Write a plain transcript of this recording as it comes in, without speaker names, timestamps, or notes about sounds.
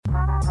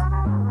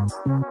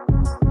All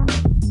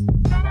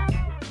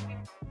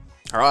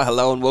right,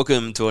 hello and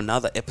welcome to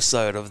another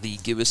episode of the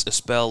Give Us a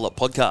Spell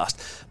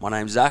podcast. My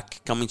name's Zach,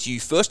 coming to you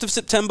 1st of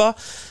September,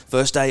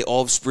 first day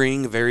of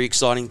spring, very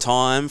exciting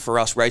time for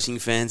us racing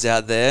fans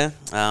out there.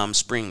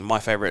 Spring, my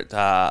favourite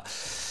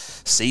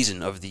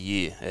season of the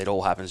year. It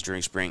all happens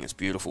during spring, it's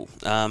beautiful.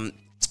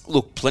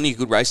 Look, plenty of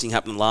good racing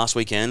happened last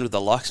weekend with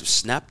the likes of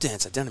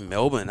Snapdancer down in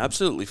Melbourne,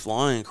 absolutely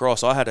flying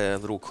across. I had a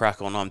little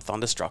crack on I'm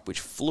Thunderstruck, which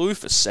flew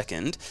for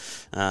second,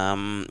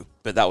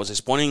 but that was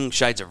disappointing.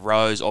 Shades of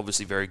Rose,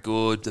 obviously very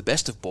good. The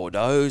Best of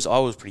Bordeaux, I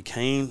was pretty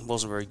keen,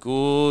 wasn't very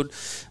good.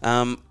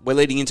 We're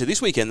leading into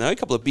this weekend, though. A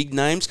couple of big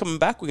names coming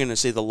back. We're going to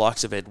see the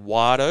likes of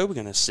Eduardo. We're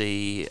going to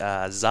see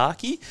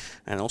Zaki.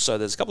 And also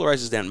there's a couple of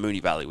races down in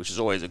Moonee Valley, which is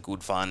always a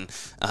good, fun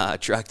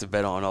track to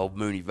bet on, old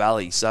Moonee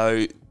Valley.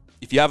 So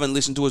if you haven't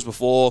listened to us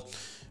before,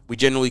 we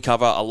generally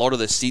cover a lot of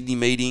the Sydney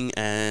meeting,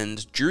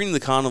 and during the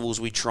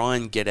carnivals, we try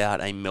and get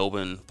out a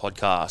Melbourne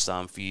podcast.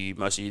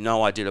 Most of you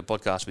know, I did a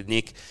podcast with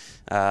Nick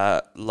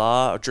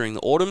during the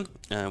autumn,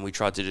 and we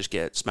tried to just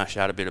smash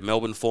out a bit of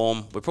Melbourne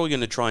form. We're probably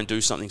going to try and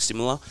do something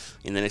similar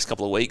in the next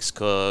couple of weeks,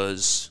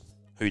 because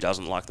who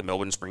doesn't like the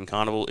Melbourne Spring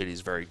Carnival? It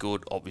is very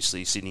good.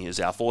 Obviously, Sydney is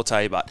our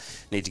forte, but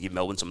need to give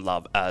Melbourne some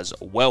love as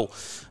well.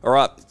 All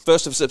right,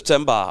 1st of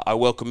September, I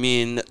welcome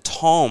in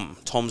Tom.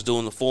 Tom's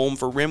doing the form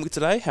for Randwick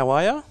today. How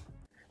are you?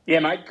 Yeah,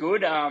 mate,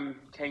 good.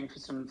 Came for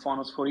some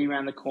finals footy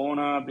around the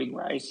corner, big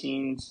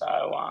racing.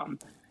 So,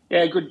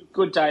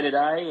 good day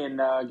today, and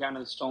going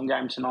to the Storm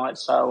game tonight.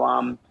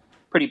 So,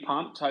 pretty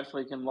pumped.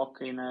 Hopefully, can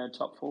lock in a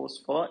top 4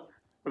 spot.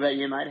 What about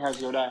you, mate?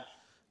 How's your day?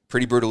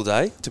 Pretty brutal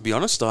day, to be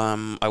honest.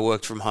 I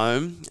worked from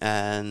home,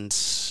 and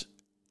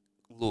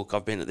look,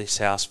 I've been at this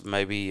house for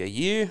maybe a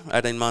year,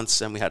 18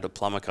 months, and we had a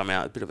plumber come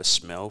out, a bit of a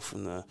smell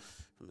from the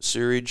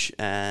sewage,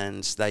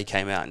 and they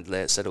came out and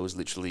said it was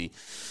literally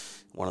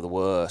one of the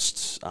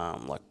worst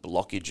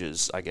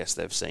blockages I guess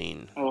they've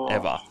seen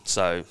ever.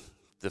 So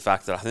the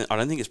fact that I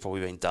don't think it's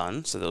probably been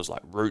done, so there was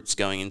like roots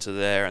going into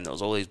there, and there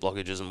was all these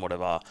blockages and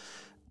whatever,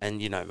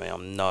 and you know me,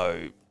 I'm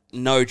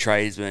no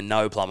tradesman,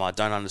 no plumber,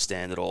 don't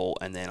understand it all,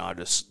 and then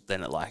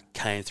it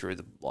came through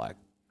the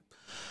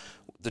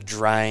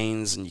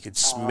drains, and you could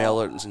smell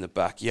it. It was in the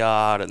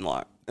backyard, and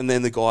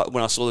then the guy,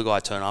 when I saw the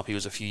guy turn up, he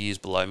was a few years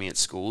below me at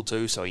school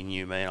too, so he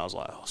knew me, and I was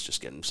was just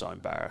getting so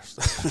embarrassed.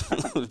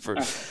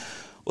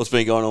 What's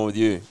been going on with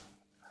you?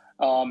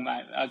 Oh,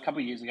 mate, a couple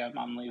of years ago,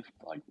 Mum lived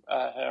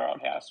her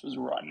old house was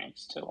right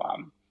next to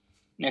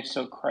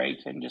a creek,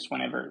 and just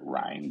whenever it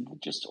rained,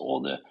 just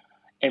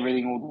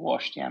everything would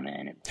wash down there,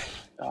 and it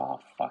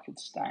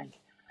stank.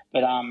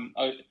 But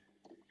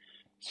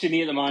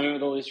Sydney at the moment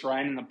with all this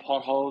rain and the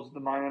potholes at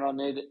the moment, I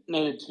needed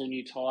 2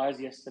 new tyres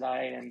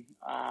yesterday, and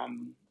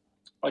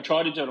I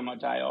tried to do it on my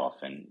day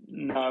off, and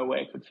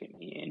nowhere could fit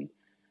me in.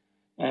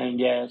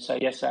 And so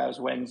yesterday was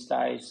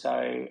Wednesday,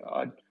 so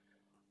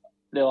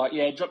they're like,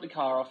 drop the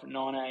car off at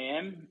 9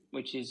 a.m,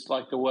 which is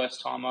like the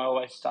worst time. I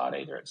always start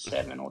either at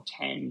 7 or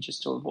 10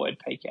 just to avoid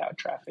peak hour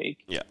traffic.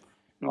 Yeah.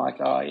 I'm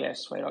like, oh, yeah,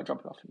 sweet, I'll drop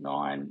it off at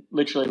 9.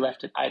 Literally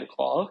left at 8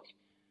 o'clock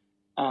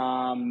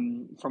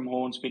from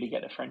Hornsby to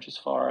get to French's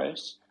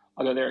Forest.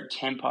 I got there at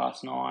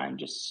 9:10,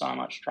 just so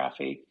much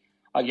traffic.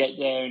 I get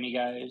there and he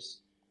goes,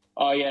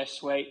 oh, yeah,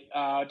 sweet.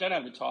 I don't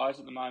have the tyres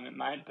at the moment,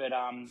 mate, but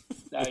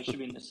they should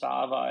be in the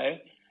Savo.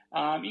 You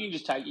can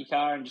just take your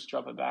car and just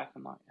drop it back.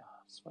 I'm like, oh,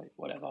 sweet,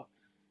 whatever.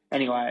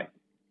 Anyway,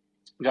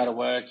 go to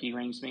work. He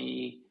rings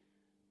me.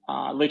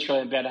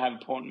 Literally about to have an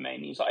important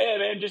meeting. He's like, yeah,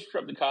 man, just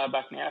drop the car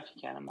back now if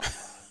you can. I'm like,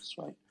 oh,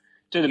 sweet.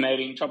 Do the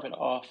meeting, drop it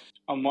off.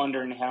 I'm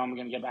wondering how I'm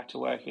going to get back to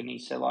work. And he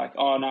said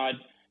oh, no,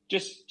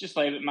 just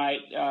leave it,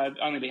 mate.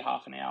 Only be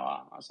half an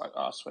hour. I was like,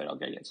 oh, sweet, I'll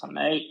go get something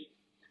to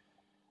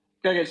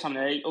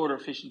eat. Order a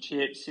fish and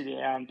chips, sit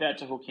down, about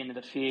to hook into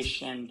the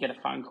fish and get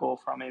a phone call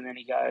from him. And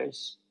he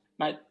goes,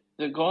 mate,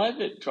 the guy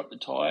that dropped the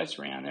tyres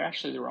around, they're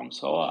actually the wrong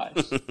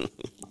size.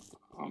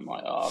 I'm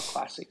like, oh,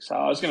 classic. So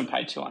I was going to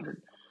pay $200.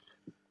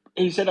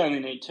 He said I only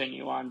need 2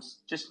 new ones,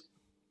 just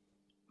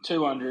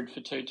 $200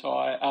 for 2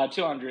 tyre,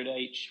 $200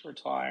 each for a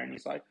tyre. And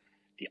he's like,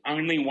 the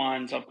only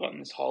ones I've got in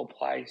this whole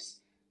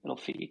place that'll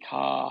fit your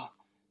car,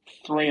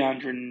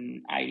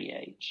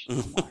 $380 each.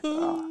 I'm like,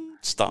 oh,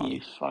 Stop.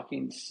 You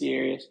fucking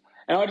serious?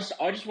 And I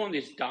just want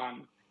this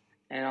done.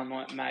 And I'm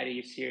like, mate, are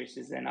you serious?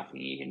 Is there nothing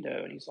you can do?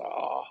 And he's like,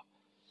 oh,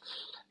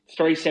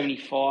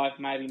 $375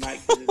 maybe, mate,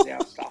 because it's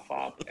our stuff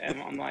up.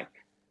 And I'm like,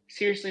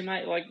 seriously,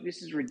 mate,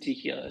 this is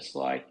ridiculous.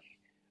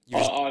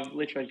 I've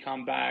literally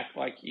come back,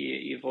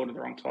 you've ordered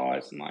the wrong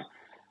tyres. And mate,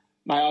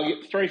 I'll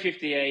get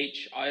 $350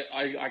 each.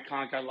 I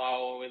can't go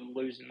lower. We're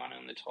losing money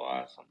on the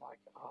tyres. I'm like,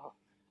 oh,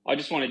 I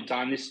just want it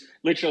done. This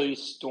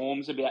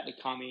storm's about to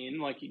come in.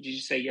 Did you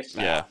see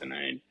yesterday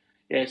afternoon?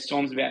 Yeah,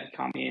 storm's about to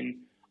come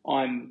in.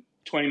 I'm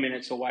 20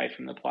 minutes away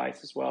from the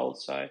place as well.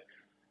 So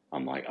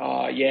I'm like,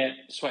 oh, yeah,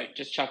 sweet,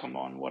 just chuck them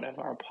on,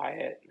 whatever, I'll pay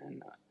it.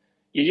 And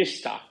you're just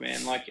stuck, man.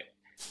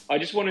 I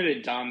just wanted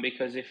it done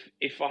because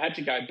if I had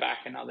to go back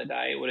another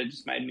day, it would have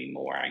just made me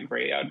more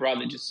angry. I'd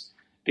rather just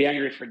be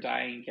angry for a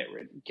day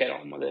and get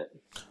on with it.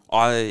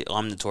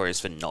 I'm notorious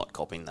for not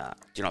copying that.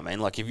 Do you know what I mean?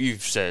 Like if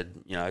you've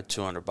said,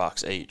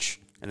 $200 each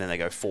and then they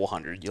go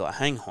 400, you're like,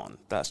 hang on,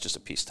 that's just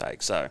a piss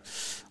take. So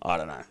I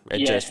don't know.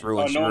 It just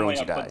ruins your day. Normally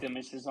I put the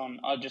missus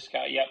on. I'll just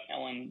go, yep,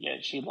 Ellen. Yeah,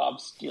 she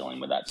loves dealing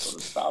with that sort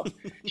of stuff.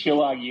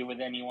 She'll argue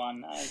with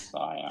anyone as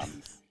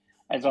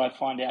I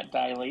find out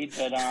daily.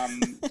 But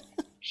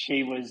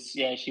she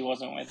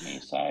wasn't with me.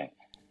 So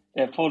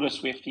they pulled a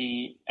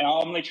Swifty, and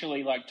I'm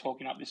literally like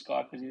talking up this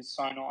guy because he's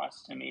so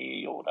nice to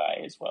me all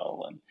day as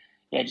well. And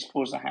yeah, just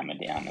pulls the hammer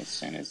down as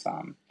soon as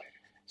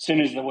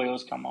the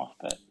wheels come off.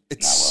 But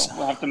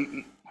we'll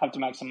have to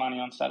make some money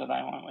on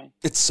Saturday, won't we?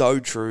 It's so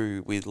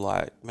true with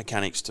like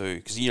mechanics too,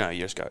 because you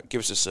just go give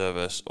us a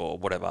service or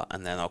whatever,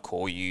 and then I'll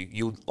call you.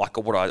 You like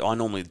what I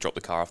normally drop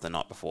the car off the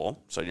night before,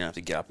 so you don't have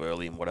to get up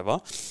early and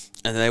whatever.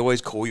 And they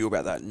always call you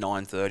about that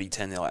 9:30,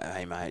 10. They're like,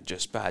 hey mate,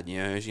 just bad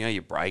news.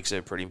 Your brakes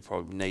are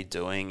probably need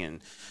doing,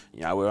 and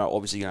we're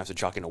obviously gonna have to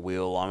chuck in a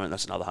wheel alignment.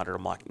 That's another 100.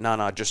 I'm like,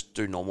 no, just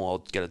do normal. I'll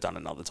get it done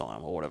another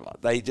time or whatever.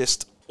 They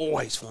just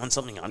always find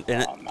something, and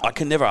I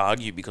can never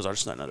argue because I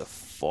just don't know the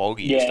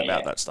foggiest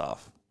about that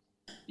stuff.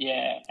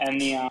 Yeah, and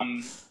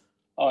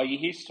you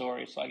hear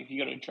stories like if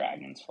you got a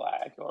Dragons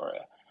flag or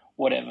a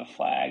whatever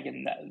flag,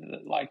 and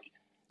like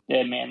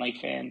they're Manly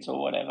fans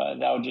or whatever,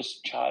 they'll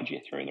just charge you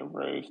through the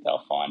roof.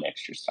 They'll find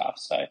extra stuff.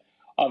 So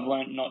I've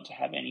learned not to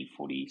have any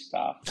footy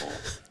stuff or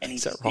any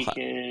stickers,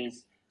 right?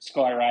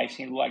 Sky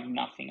Racing, like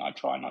nothing. I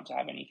try not to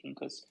have anything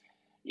because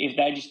if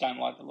they just don't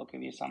like the look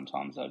of you,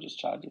 sometimes they'll just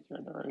charge you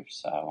through the roof.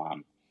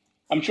 So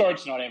I'm sure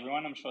it's not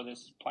everyone. I'm sure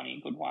there's plenty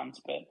of good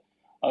ones, but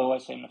I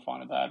always seem to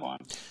find the bad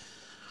ones.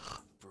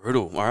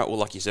 Brutal. All right, well,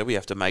 like you said, we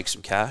have to make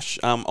some cash.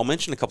 I'll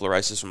mention a couple of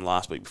races from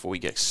last week before we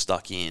get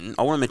stuck in.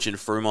 I want to mention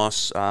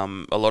Frumos.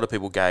 A lot of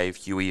people gave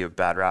Huey a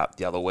bad rap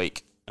the other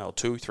week,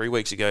 2-3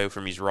 weeks ago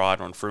from his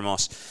ride on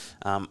Frumos.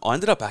 I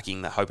ended up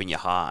backing that Hope in Your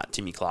Heart.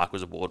 Timmy Clark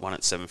was aboard, won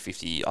at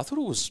 $7.50. I thought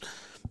it was,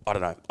 I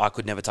don't know, I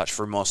could never touch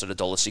Frumos at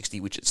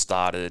 $1.60, which it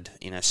started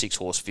in a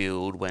 6-horse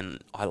field when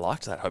I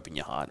liked that Hope in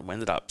Your Heart and we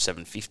ended up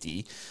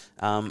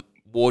 $7.50.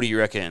 What do you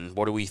reckon?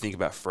 What do we think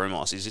about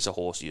Frumos? Is this a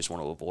horse you just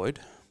want to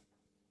avoid?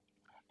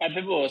 And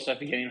people are also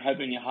forgetting Hope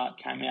in Your Heart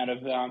came out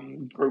of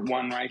Group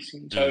 1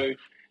 racing too.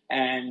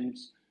 And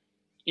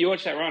you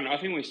watched that run. I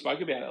think we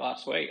spoke about it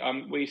last week.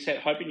 We said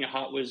Hope in Your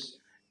Heart was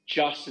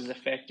just as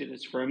effective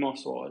as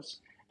Frumos was.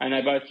 And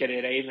they both get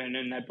it even,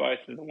 and they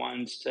both are the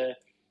ones to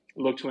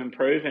look to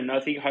improve. And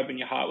I think Hope in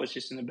Your Heart was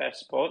just in the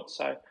best spot.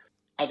 So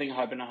I think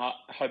Hope in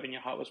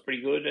Your Heart was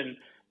pretty good. And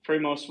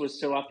Frumos was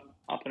still up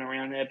and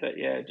around there. But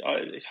yeah,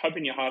 Hope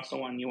in Your Heart's the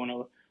one you want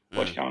to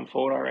watch going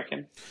forward, I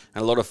reckon.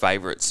 And a lot of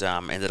favourites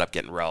ended up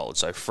getting rolled.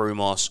 So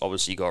Frumos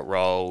obviously got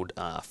rolled.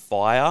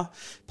 Fire,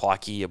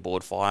 Pikey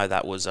aboard Fire,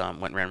 that was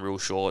went around real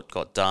short,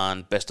 got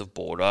done. Best of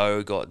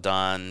Bordeaux got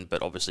done,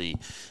 but obviously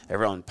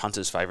everyone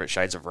punter's favourite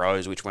Shades of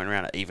Rose, which went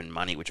around at even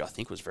money, which I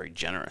think was very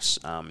generous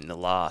in the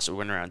last. So we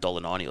went around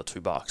 $1.90 or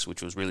 $2,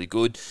 which was really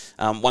good.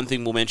 One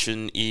thing we'll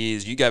mention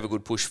is you gave a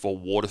good push for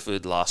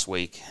Waterford last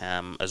week,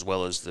 as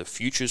well as the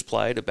Futures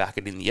play to back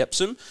it in the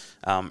Epsom.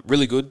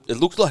 Really good. It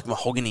looked like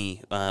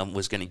Mahogany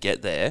was going to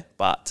get there,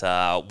 but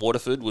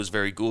Waterford was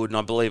very good. And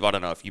I believe, I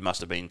don't know if you must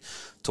have been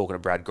talking to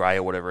Brad Gray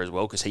or whatever as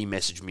well, because he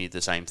messaged me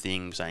the same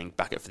thing, saying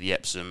back it for the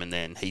Epsom, and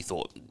then he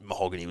thought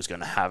Mahogany was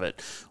going to have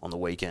it on the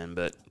weekend.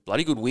 But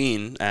bloody good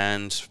win,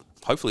 and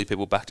hopefully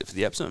people backed it for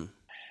the Epsom.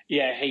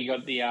 Yeah, he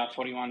got the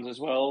 41s as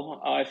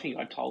well. I think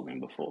I told him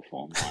before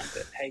Form 9,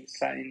 but he's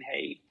saying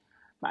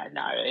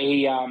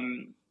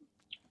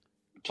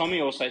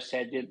Tommy also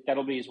said that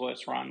that'll be his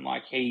worst run.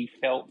 Like, he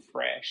felt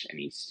fresh, and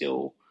he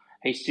still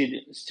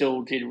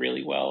did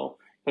really well.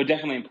 He'll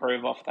definitely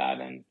improve off that,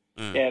 and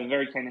yeah,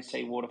 very keen to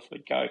see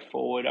Waterford go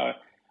forward.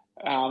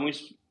 We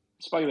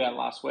spoke about it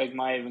last week.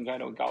 May even go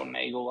to a Golden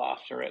Eagle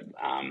after it.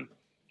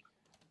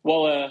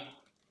 Waller,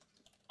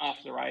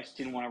 after the race,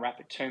 didn't want to wrap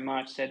it too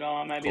much. Said,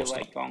 maybe a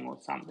late gong or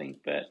something.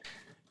 But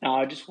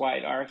no, just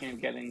wait. I reckon he'll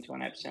get into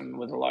an Epsom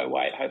with a low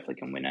weight. Hopefully,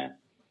 can win a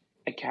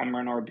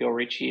Cameron or a Bill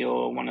Ritchie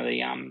or one of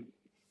the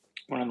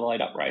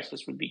laid up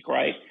races would be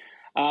great.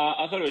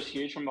 I thought it was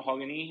huge from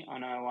Mahogany. I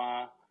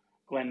know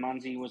Glenn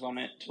Munsey was on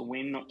it to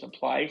win, not to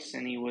place,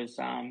 and he was,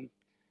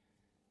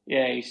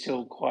 he's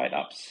still quite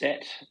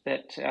upset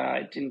that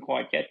it didn't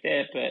quite get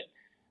there, but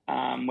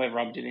we've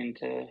rubbed it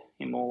into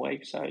him all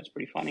week, so it's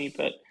pretty funny.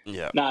 But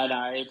yeah, no,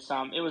 it's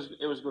it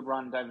was a good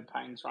run, David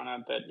Payne's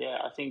runner, but yeah,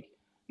 I think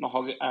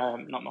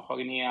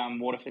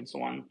Waterford's the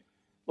one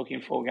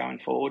looking for going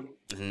forward.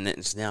 And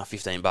it's now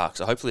 $15,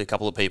 so hopefully a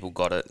couple of people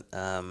got it.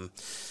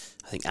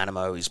 I think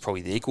Animo is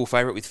probably the equal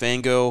favourite with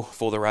Fangirl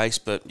for the race,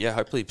 but yeah,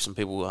 hopefully some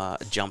people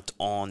jumped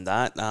on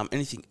that.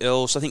 Anything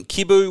else? I think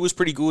Kibu was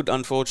pretty good.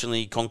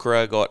 Unfortunately,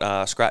 Conqueror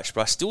got scratched,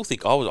 but I still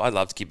think I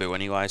loved Kibu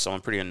anyway, so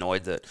I'm pretty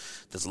annoyed that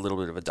there's a little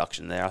bit of a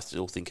deduction there. I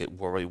still think it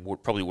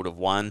probably would have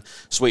won.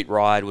 Sweet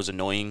Ride was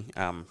annoying,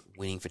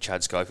 winning for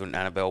Chad Schofield, and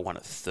Annabelle won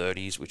at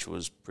 30s, which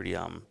was pretty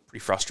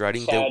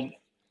frustrating.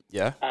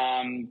 Yeah.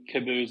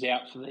 Kaboo's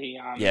out for the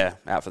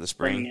out for the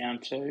spring now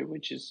too,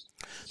 which is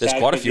there's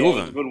quite a few of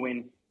them. It's a good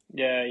win.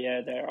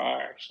 Yeah, there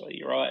are actually.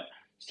 You're right.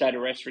 State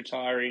of Rest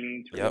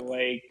retiring through the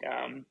week.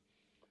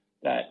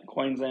 That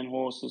Queensland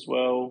horse as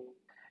well.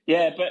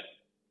 Yeah, but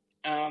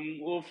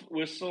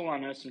we're still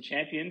on some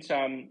champions.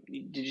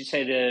 Did you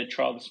see the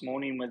trial this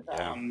morning with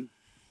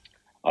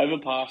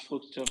Overpass?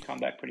 Looks to have come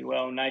back pretty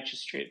well. Nature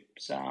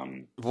Strips.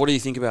 What do you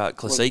think about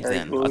Classique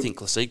then? Good. I think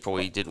Classique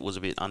probably was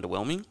a bit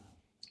underwhelming.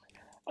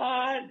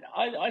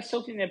 I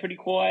still think they're pretty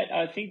quiet.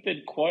 I think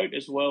the quote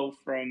as well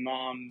from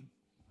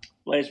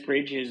Les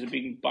Bridge, who's a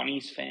big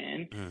Bunnies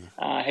fan,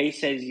 he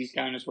says he's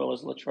going as well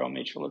as Latrell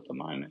Mitchell at the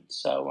moment.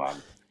 So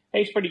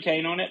he's pretty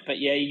keen on it. But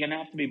yeah, you're going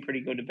to have to be pretty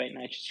good to beat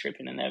Nature Strip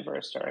in an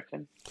Everest, I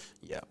reckon.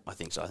 Yeah, I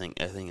think so. I think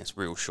it's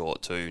real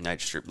short too.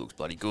 Nature Strip looks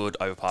bloody good.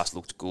 Overpass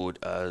looked good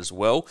as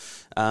well.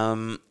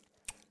 All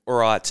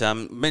right.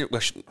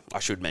 I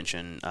should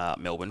mention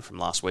Melbourne from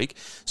last week.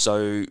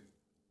 So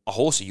a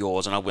horse of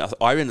yours, and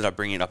I ended up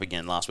bringing it up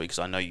again last week because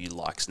I know you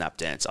like Snap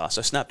Dancer.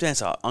 So Snap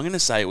Dancer, I'm going to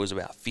say it was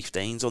about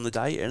 15s on the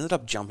day. It ended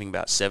up jumping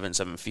about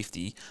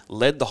 750,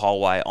 led the whole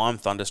way. I'm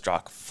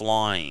Thunderstruck,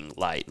 flying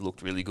late,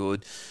 looked really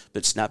good.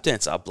 But Snap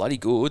Dancer, bloody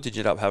good. Did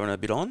you end up having a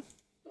bit on?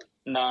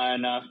 No,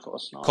 of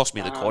course not. Cost me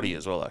the quaddie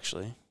as well,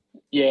 actually.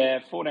 Yeah,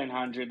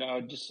 1,400.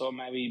 I just thought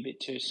maybe a bit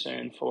too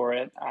soon for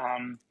it.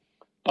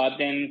 But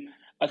then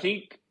I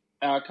think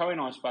Coe and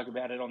I spoke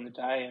about it on the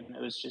day, and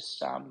it was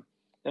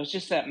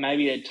just that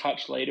maybe a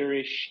touch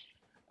leader-ish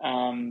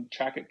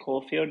track at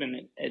Caulfield,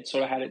 and it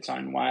sort of had its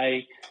own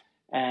way.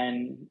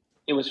 And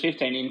it was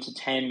 15 into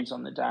 10s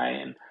on the day,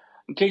 and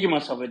I'm kicking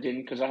myself I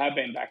didn't because I have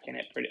been back in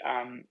it pretty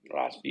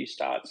last few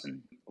starts,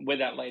 and with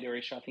that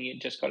leader-ish, I think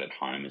it just got it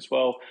home as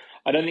well.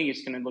 I don't think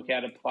it's going to look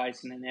out of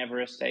place in an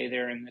Everest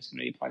either, and there's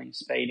going to be plenty of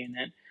speed in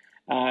it.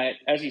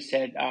 As you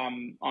said,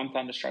 I'm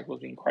Thunderstruck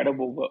looked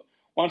incredible, but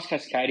once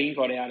Cascading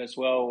got out as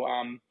well,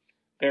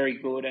 very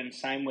good, and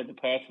same with the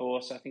Perth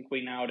horse. I think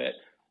we nailed it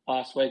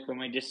last week when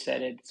we just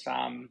said it's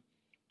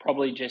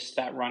probably just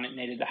that run it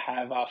needed to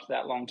have after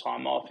that long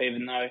time off,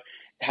 even though it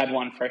had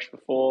one fresh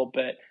before.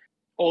 But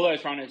all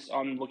those runners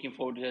I'm looking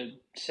forward to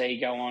see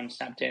go on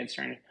Snap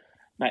Dancer, and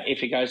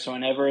if it goes to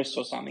an Everest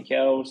or something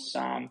else.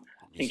 I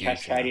think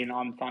Cascadian and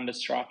I'm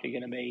Thunderstruck are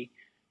going to be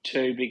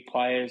two big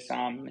players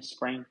this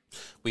spring.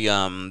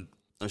 I'm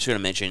just going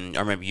to mention, I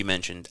remember you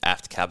mentioned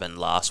Aft Cabin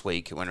last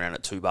week. It went around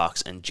at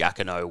 $2 and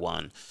Jacquino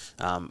won.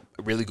 A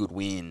really good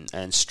win.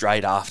 And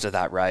straight after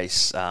that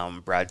race,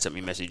 Brad sent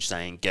me a message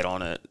saying, get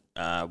on it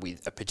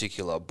with a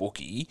particular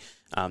bookie.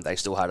 They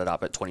still had it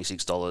up at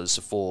 $26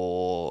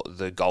 for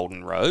the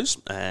Golden Rose.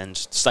 And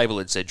Stable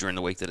had said during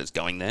the week that it's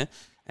going there.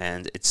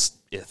 And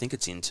I think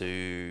it's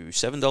into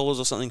 $7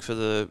 or something for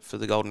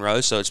the Golden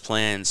Rose. So its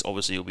plans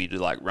obviously will be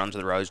to Run to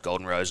the Rose,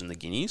 Golden Rose, and the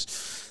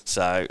Guineas.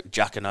 So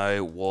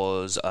Jacquino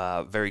was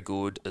very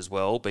good as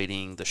well,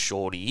 beating the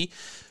Shorty.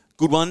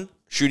 Good one,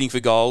 Shooting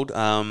for Gold.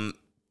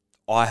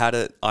 I had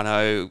it. I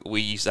know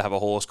we used to have a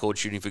horse called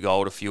Shooting for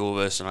Gold, a few of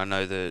us, and I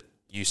know that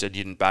you said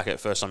you didn't back it.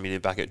 First time you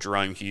didn't back it,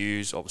 Jerome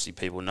Hughes. Obviously,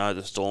 people know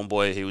the Storm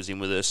Boy. He was in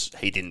with us.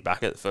 He didn't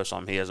back it. The first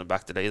time he hasn't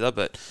backed it either.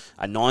 But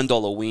a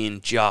 $9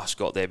 win just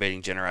got there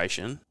beating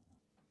Generation.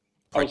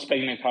 I was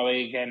speaking to Coe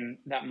again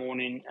that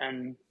morning,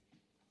 and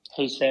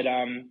he said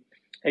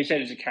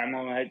it's a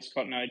camel. It's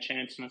got no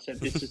chance. And I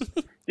said,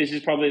 this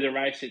is probably the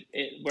race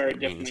where it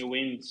definitely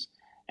wins.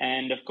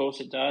 And, of course,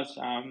 it does.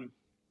 I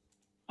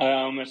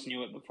almost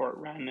knew it before it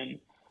ran, and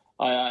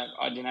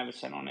I didn't have a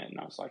cent on it, and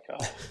I was like,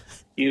 oh,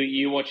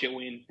 you watch it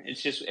win.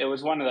 It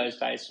was one of those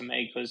days for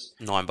me because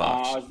 $9.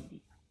 I was a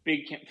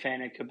big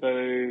fan of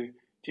Kaboo,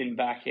 didn't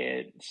back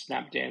it.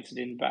 Snap Dancer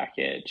didn't back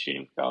it.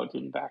 Shooting for Gold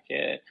didn't back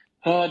it.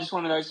 Just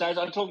one of those days.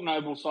 I took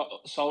Noble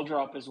Soldier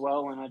up as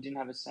well, and I didn't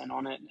have a cent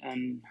on it.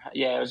 And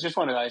yeah, it was just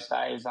one of those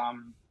days.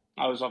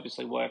 I was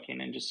obviously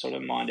working and just sort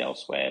of mind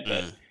elsewhere,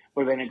 but it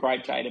would have been a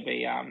great day to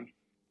be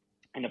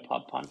in a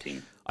pub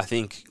punting. I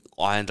think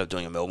I ended up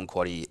doing a Melbourne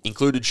quaddie,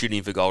 included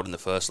Shooting for Gold in the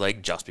first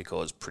leg, just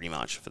because pretty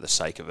much for the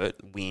sake of it,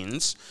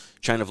 wins.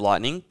 Chain of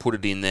Lightning, put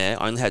it in there.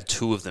 I only had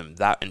two of them,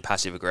 that and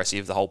Passive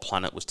Aggressive. The whole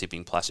planet was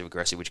tipping Passive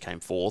Aggressive, which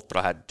came fourth, but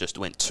I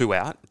went two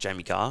out,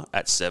 Jamie Carr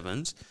at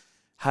sevens.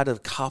 Had a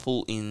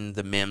couple in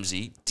the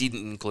Memsey,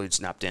 didn't include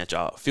Snap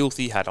Dancer.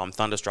 Filthy had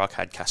Thunderstruck,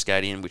 had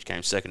Cascadian, which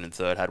came second and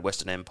third, had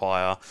Western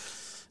Empire.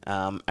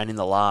 And in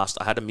the last,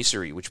 I had a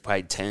Misery, which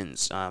paid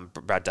 10s.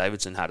 Brad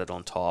Davidson had it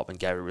on top and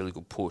gave a really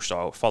good push,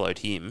 so I followed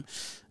him.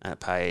 And it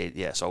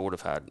paid, so I would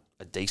have had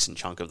a decent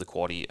chunk of the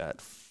quaddie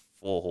at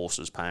 4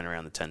 horses paying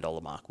around the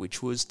 $10 mark,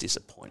 which was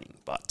disappointing,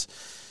 but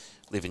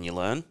live and you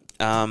learn.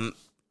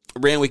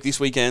 Round week this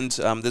weekend,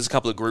 there's a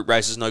couple of group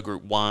races, no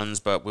group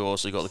ones, but we've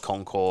also got the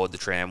Concord, the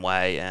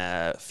Tramway,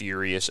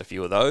 Furious, a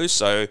few of those.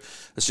 So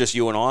it's just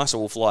you and I, so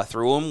we'll fly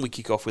through them. We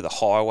kick off with a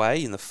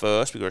Highway in the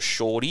first. We've got a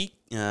Shorty,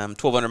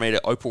 1,200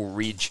 metre Opal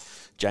Ridge,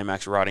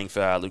 J-Max riding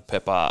for Luke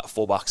Pepper,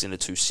 $4 into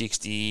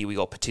 260. We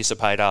got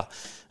Participator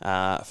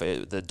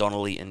for the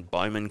Donnelly and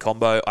Bowman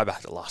combo. I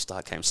backed it last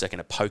start, came second,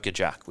 a Poker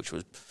Jack, which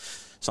was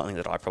something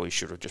that I probably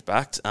should have just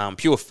backed.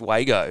 Pure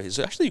Fuego is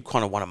actually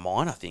kind of one of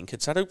mine, I think.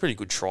 It's had a pretty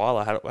good trial.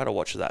 I had a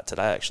watch of that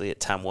today, actually, at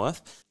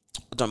Tamworth.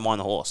 I don't mind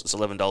the horse. It's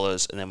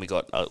 $11, and then we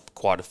got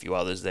quite a few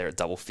others there at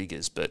double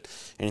figures. But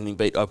anything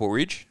beat Opal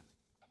Ridge?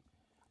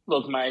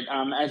 Look, mate,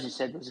 as you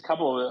said, there's a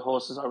couple of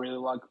horses I really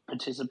like.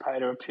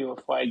 Participator,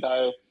 Pure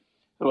Fuego,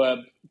 who are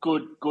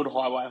good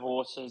highway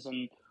horses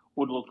and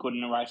would look good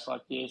in a race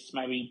like this.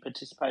 Maybe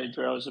Participator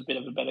Drill is a bit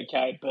of a better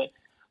cake, but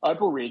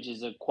Opal Ridge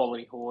is a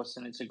quality horse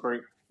and it's a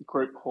group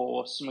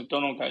horse.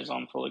 McDonald goes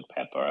on for Luke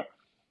Pepper.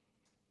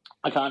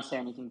 I can't see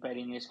anything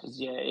beating this because,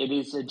 yeah, it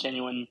is a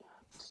genuine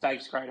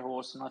stakes grade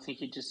horse, and I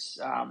think it just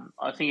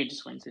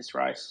wins this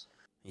race.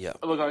 Yeah.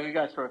 Look, I could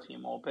go through a few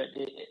more, but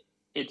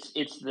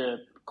it's the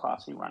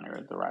classy runner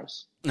of the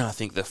race. No, I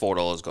think the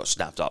 $4 got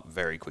snapped up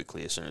very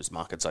quickly as soon as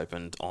markets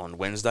opened on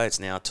Wednesday. It's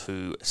now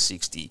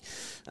 $2.60.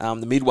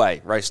 The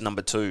midway race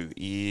number 2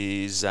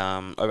 is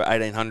over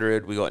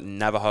 1,800. We got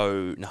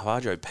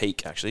Navajo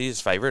Peak actually his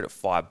favourite at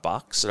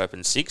 $5. It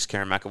opened 6.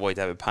 Karen McAvoy,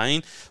 David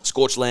Payne.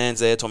 Scorched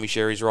Lands there. Tommy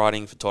Sherry's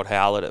riding for Todd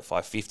Howlett at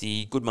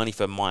 $5.50. Good money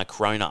for Mike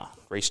Crona.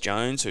 Reece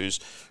Jones, who's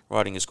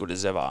riding as good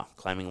as ever,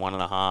 claiming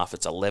 1.5.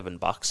 It's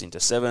 $11 into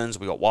 7s.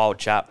 We got Wild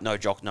Chap, no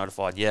jock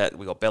notified yet.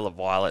 We got Bella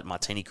Violet,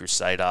 Martini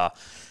Crusader,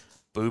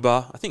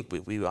 Booba. I think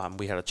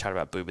we had a chat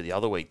about Booba the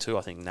other week too.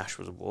 I think Nash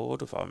was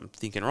aboard, if I'm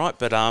thinking right.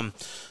 But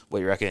what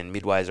do you reckon?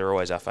 Midways are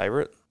always our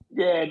favourite.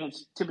 Yeah, and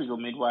it's typical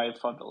midway,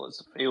 $5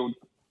 a field.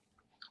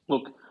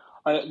 Look,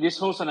 this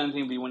horse I don't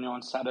think will be winning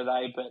on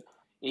Saturday, but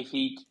if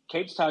he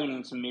keeps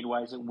targeting some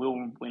midways, it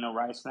will win a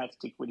race, and that's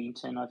Dick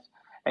Whittington.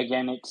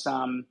 Again,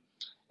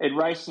 it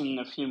raced in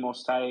a few more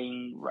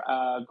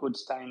good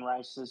staying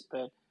races,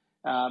 but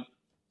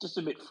just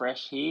a bit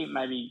fresh here.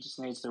 Maybe he just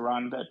needs to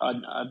run, but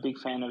I'm a big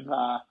fan of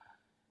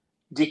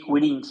Dick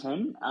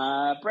Whittington.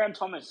 Brown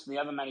Thomas, the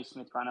other Matty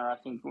Smith runner, I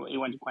think he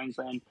went to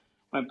Queensland,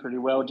 went pretty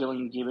well.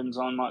 Dylan Gibbons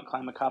on might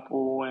claim a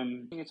couple,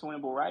 and I think it's a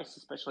winnable race,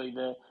 especially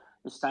the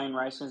staying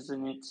races,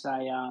 and it's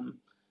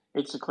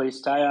a clear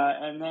stayer.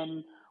 And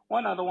then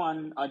one other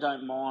one I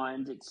don't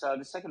mind. It's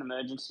the second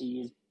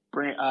emergency is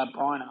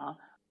Bryner.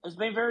 Has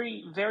been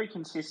very, very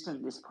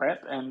consistent this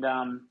prep and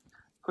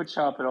could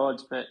show up at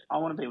odds, but I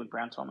want to be with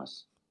Brown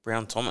Thomas.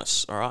 Brown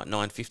Thomas, all right,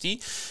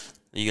 $9.50.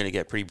 Are you going to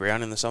get pretty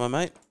brown in the summer,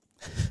 mate?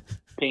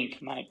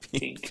 Pink, mate,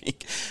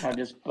 pink. I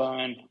just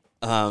burn.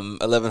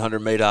 1,100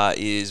 metre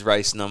is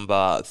race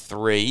number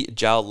 3,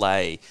 Jal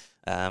Lay.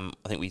 I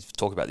think we've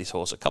talked about this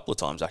horse a couple of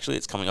times, actually.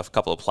 It's coming off a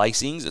couple of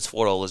placings. It's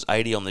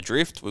 $4.80 on the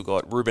drift. We've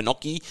got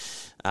Rubinocchi,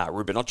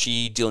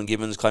 Dylan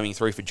Gibbons claiming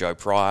 3 for Joe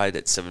Pride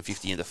at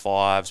 $7.50 into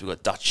 5s. We've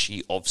got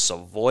Duchy of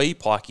Savoy.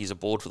 Pikey's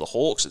aboard for the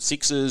Hawks at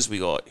 6s. We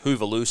got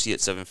Hoover Lucy at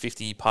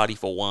 $7.50. Party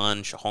for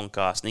 1.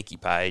 Shahonka, Sneaky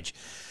Page.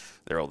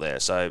 They're all there.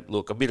 So,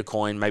 look, a bit of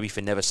coin maybe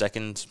for Never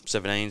Second,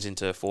 17s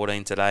into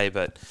 14 today,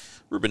 but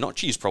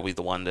Rubinocchi is probably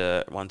the one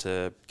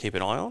to keep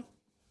an eye on.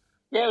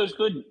 Yeah, it was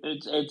good.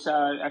 It's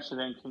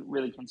actually been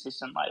really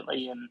consistent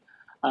lately, and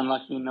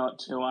unlucky not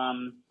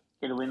to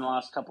get a win the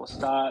last couple of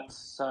starts.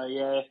 So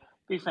yeah,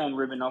 big fan of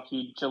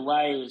Rubinocchi.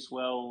 Jalay as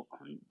well.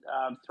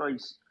 Three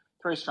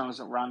strong as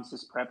it runs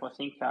this prep. I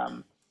think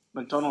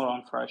McDonald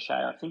on for O'Shea.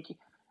 I think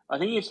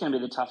it's going to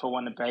be the tougher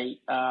one to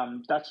beat.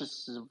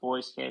 Duchess's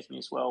voice scares me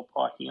as well.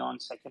 Pikey on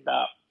second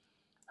up.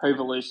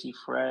 Hoover Lucy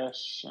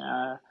fresh.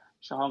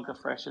 Shahonka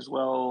fresh as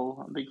well.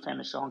 I'm a big fan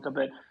of Shahonka,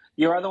 but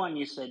your other one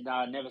you said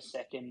Never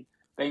Second.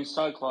 Being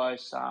so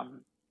close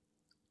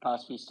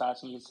past few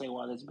starts, and you can see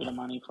why there's a bit of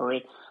money for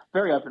it.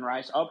 Very open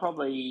race. I'll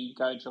probably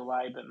go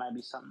Jalay, but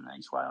maybe something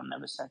each way on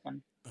Never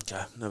Second.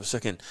 Okay, Never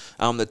Second.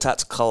 The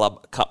Tats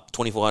Club Cup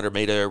 2,400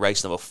 metre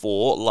race number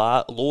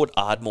 4, Lord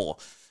Ardmore.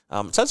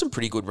 It's had some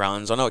pretty good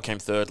runs. I know it came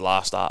third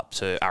last up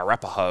to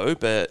Arapaho,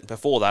 but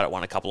before that it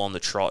won a couple on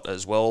the trot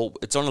as well.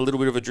 It's on a little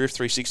bit of a drift,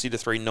 360 to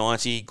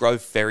 390.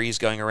 Grove Ferry's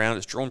going around.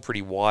 It's drawn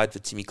pretty wide for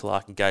Timmy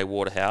Clark and Gay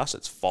Waterhouse.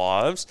 It's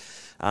 5s.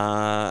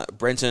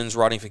 Brenton's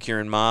riding for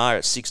Kieran Maher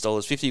at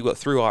 $6.50. You've got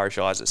Through Irish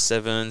Eyes at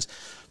 7s.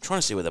 I'm trying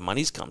to see where the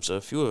money's come, so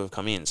a few have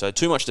come in. So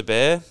Too Much to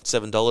Bear,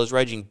 $7.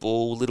 Raging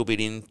Bull, a little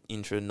bit in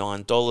for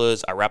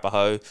 $9.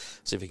 Arapaho,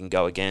 see if we can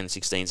go again,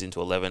 16s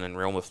into 11. And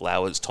Realm of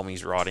Flowers,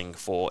 Tommy's riding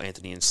for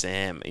Anthony and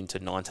Sam into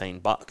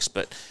 $19.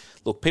 But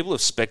look, people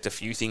have specced a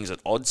few things at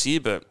odds here,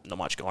 but not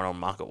much going on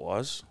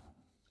market-wise.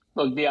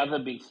 Look, the other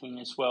big thing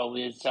as well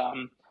is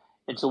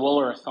it's a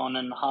Wallarothon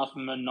and half of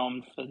them are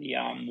nom for the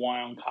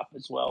Wyong Cup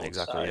as well.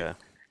 Exactly, so, yeah.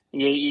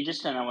 You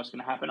just don't know what's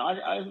going to happen.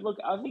 I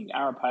think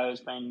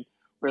Arapaho's been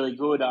really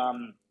good.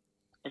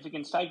 If it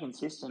can stay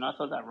consistent, I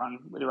thought that run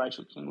with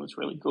Rachel King was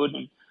really good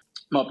and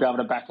might be able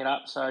to back it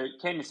up. So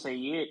keen to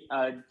see it.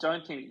 I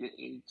don't think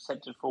it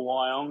accepted for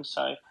Wyong,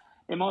 so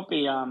it might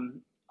be.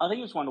 I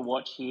think it's one to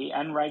watch here.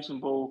 And Raging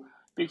Bull,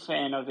 big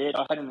fan of it.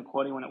 I had it in the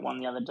quaddy when it won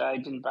the other day.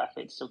 Didn't back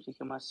it, still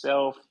kicking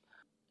myself.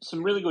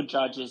 Some really good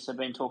judges have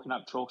been talking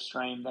up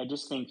Chalkstream. They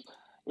just think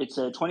it's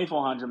a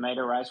 2,400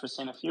 metre race. We've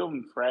seen a few of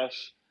them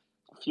fresh.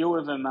 A few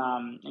of them,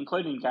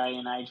 including Gay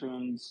and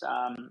Adrian's.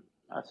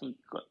 I think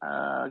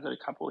I got a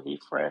couple here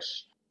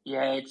fresh.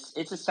 Yeah,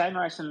 it's a same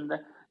race, and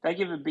they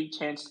give a big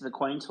chance to the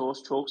Queen's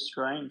horse, Chalk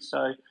Stream.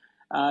 So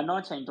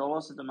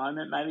 $19 at the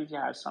moment. Maybe if you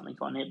have something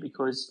on it,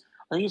 because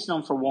I think it's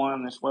known for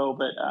Wyong as well.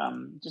 But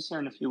just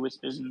hearing a few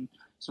whispers and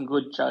some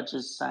good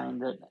judges saying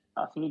that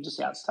I think he just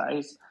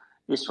outstays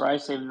this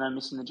race, even though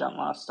missing the jump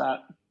last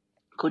start.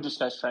 Could just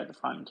go straight to the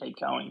front and keep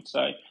going.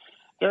 So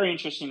very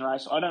interesting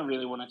race. I don't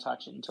really want to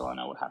touch it until I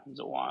know what happens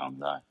at Wyong,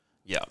 though.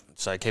 Yeah,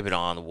 so keep an eye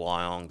on the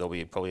Wyong. There'll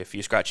be probably a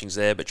few scratchings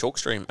there, but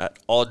Chalkstream at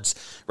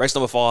odds. Race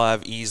number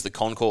 5 is the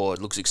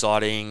Concord. Looks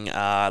exciting.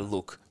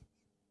 Look,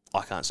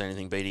 I can't see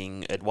anything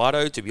beating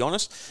Eduardo, to be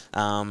honest.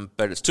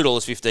 But it's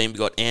 $2.15. We've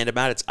got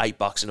Andermatt. It's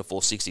 $8 into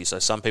 460. So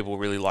some people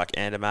really like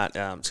Andermatt.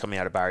 It's coming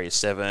out of barrier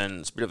 7.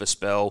 It's a bit of a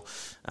spell.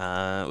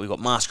 We've got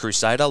Masked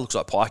Crusader. Looks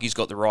like Pikey's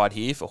got the ride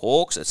here for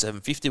Hawks at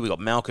 $7.50. We've got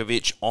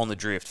Malkovich on the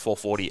drift,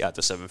 $4.40 out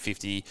to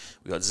 $7.50.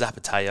 We've got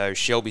Zapateo.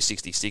 Shelby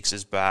 66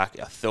 is back.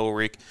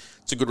 Thelric.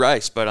 It's a good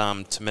race, but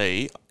to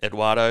me,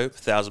 Eduardo,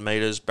 1,000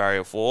 metres,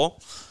 barrier 4.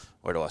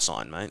 Where do I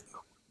sign, mate?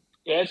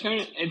 Yeah,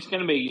 it's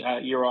gonna be.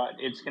 You're right.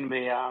 It's gonna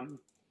be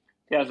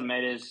 1,000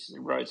 metres,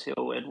 Rose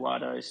Hill,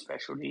 Eduardo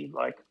specialty.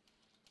 Like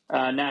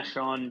Nash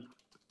on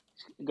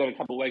got a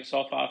couple of weeks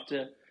off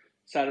after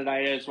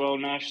Saturday as well,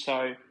 Nash. So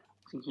I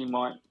think he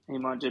might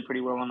do pretty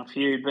well on a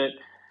few. But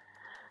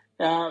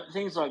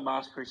things like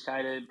Masked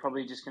Crusader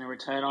probably just going to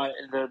return.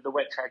 The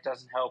wet track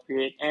doesn't help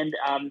it, and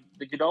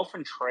the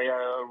Godolphin trio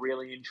are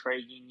really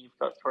intriguing. You've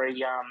got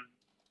 3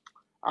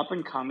 up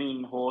and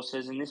coming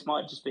horses, and this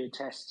might just be a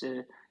test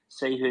to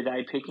see who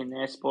they pick in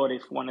their spot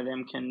if one of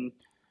them can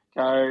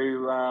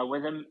go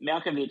with them.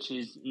 Malkovich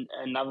is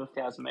another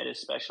 1,000 metre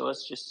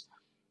specialist, just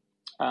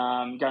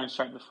going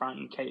straight to the front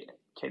and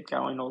keep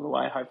going all the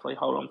way. Hopefully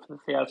hold on for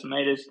the 1,000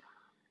 metres.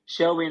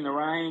 Shelby in the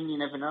rain, you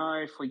never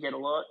know if we get a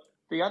lot.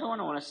 The other one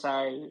I want to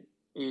say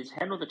is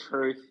Handle the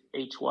Truth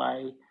each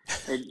way.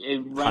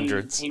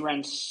 Hundreds. He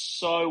ran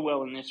so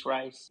well in this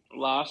race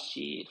last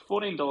year.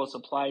 $14 a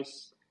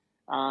place.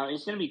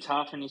 It's going to be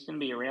tough, and he's going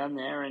to be around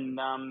there, and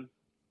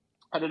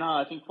I don't know.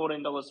 I think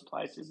 $14 a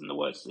place isn't the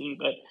worst thing,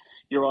 but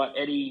you're right.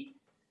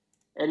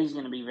 Eddie's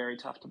going to be very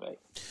tough to beat.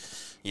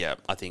 Yeah,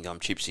 I think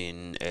chips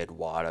in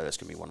Eduardo. That's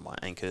going to be one of my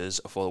anchors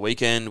for the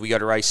weekend. We go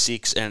to race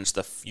 6, and it's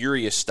the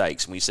Furious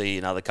Stakes, and we see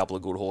another couple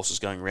of good horses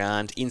going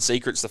around. In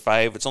Secret's the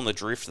fave. It's on the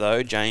drift,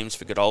 though. James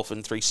for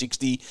Godolphin,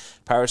 $3.60.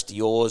 Paris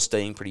Dior's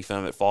staying pretty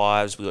firm at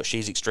 5s. We've got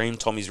She's Extreme.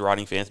 Tommy's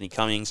riding for Anthony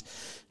Cummings.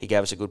 He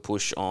gave us a good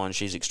push on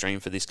She's Extreme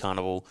for this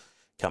carnival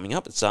coming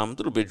up. It's a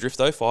little bit of drift,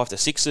 though, 5 to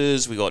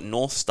 6s. We got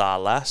North Star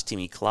Lass,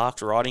 Timmy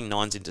Clark's riding,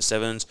 9s into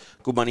 7s.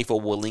 Good money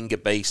for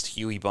Wallinga Beast,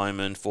 Huey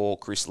Bowman for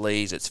Chris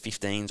Lees. It's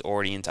 15s,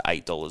 already into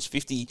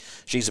 $8.50.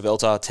 She's a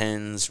Belter,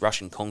 10s,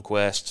 Russian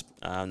Conquest.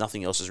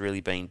 Nothing else has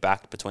really been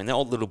backed between them.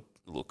 A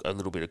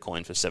little bit of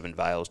coin for 7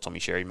 Vales, Tommy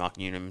Sherry, Mark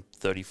Newnham,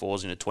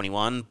 34s into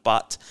 21.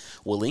 But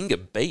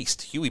Wallinga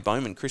Beast, Huey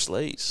Bowman, Chris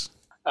Lees.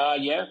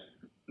 Yeah,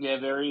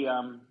 very.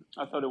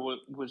 I thought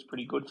it was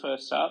pretty good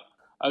first up.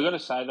 I've got to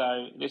say,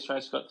 though, this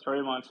race got 3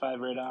 of my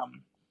favourite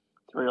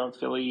 3-year-old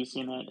fillies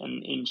in it,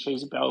 and in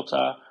She's a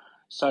Belter,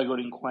 so good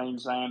in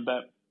Queensland,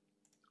 but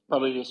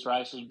probably this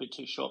race is a bit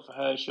too short for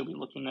her. She'll be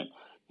looking at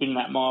hitting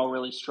that mile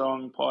really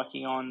strong,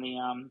 piking on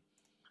the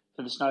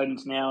for the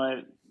Snowdens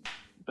now,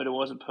 but it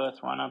was a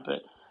Perth runner.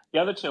 But the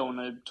other 2 I want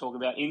to talk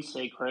about, In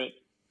Secret,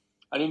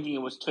 I didn't think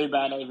it was too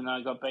bad, even though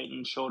it got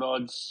beaten short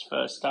odds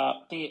first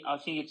up. I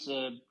think it's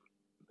going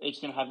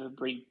to have a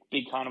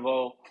big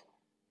carnival.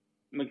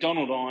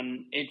 McDonald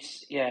on,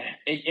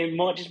 it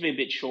might just be a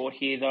bit short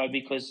here, though,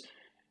 because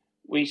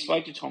we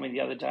spoke to Tommy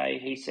the other day.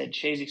 He said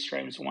She's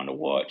Extreme is one to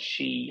watch.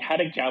 She had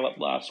a gallop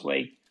last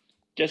week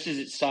just as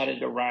it started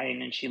to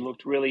rain, and she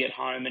looked really at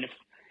home. And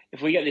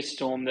if we get this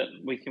storm that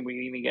we're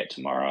going to get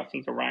tomorrow, I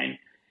think the rain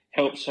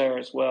helps her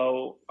as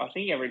well. I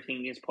think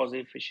everything is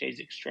positive for She's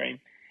Extreme.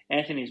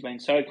 Anthony's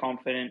been so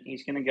confident.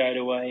 He's going to go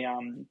to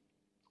a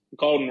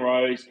Golden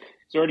Rose.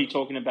 He's already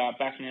talking about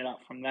backing it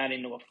up from that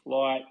into a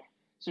flight.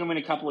 She's going to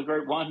win a couple of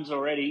Group 1s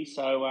already,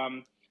 so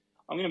I'm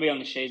going to be on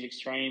the She's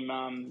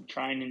Extreme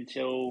train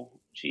until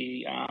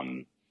she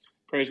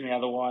proves me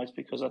otherwise,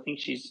 because I think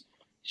she's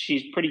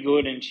pretty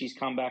good and she's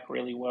come back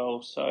really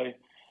well. So,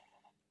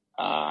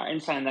 in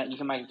saying that, you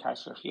can make a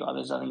case for a few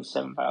others. I think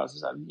 7 Vales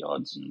is over the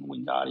odds, and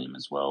Wingardium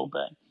as well,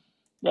 but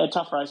yeah,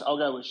 tough race. I'll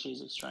go with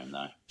She's Extreme,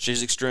 though.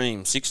 She's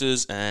Extreme,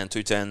 6s and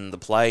 210 the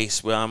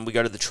place. We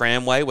go to the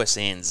Tramway. We're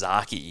seeing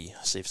Zaki.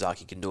 See if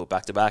Zaki can do it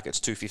back-to-back. It's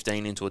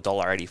 $2.15 into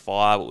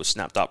 $1.85. It was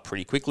snapped up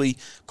pretty quickly.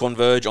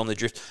 Converge on the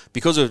drift.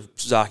 Because of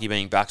Zaki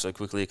being back so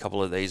quickly, a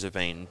couple of these have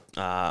been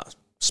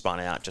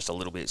spun out just a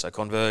little bit. So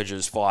Converge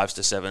is 5s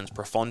to 7s.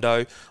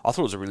 Profondo, I thought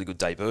it was a really good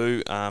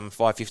debut.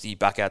 $5.50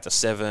 back out to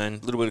 7. A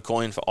little bit of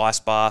coin for Ice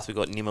Bath. We've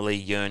got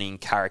Nimmerly, Yearning,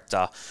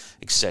 Character,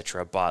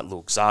 etc. But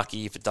look,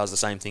 Zaki, if it does the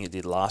same thing it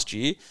did last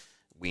year,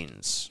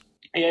 wins.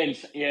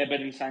 Yeah,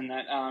 but in saying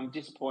that,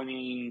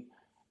 disappointing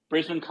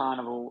Brisbane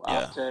Carnival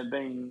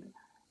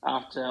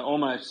after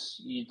almost,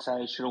 you'd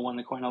say, should have won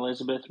the Queen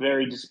Elizabeth.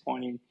 Very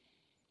disappointing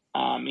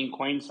in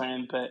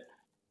Queensland, but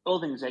all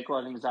things equal,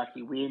 I think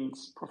Zaki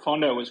wins.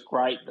 Profondo was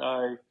great,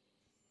 though.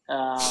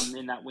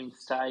 in that win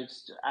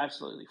stakes,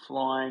 absolutely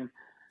flying.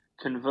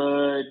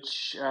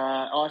 Converge,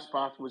 Ice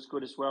Bath was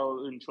good as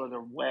well. Enjoy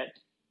the wet.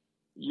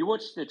 You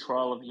watched the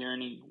trial of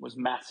Yearning was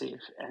massive,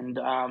 and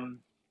I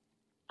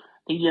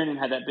think Yearning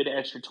had that bit of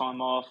extra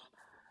time off.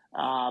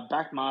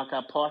 Back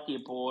marker, Pikey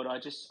aboard. I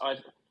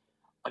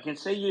can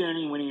see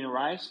Yearning winning a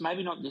race.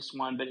 Maybe not this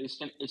one, but it's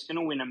going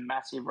to win a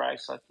massive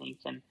race, I think,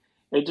 and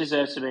it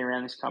deserves to be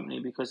around this company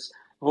because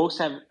the horse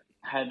have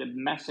had a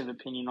massive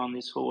opinion on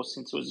this horse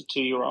since it was a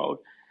 2-year-old,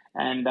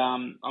 and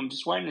I'm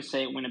just waiting to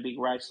see it win a big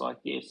race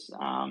like this.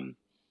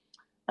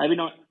 Maybe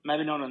not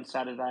on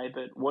Saturday,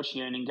 but watch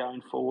Yearning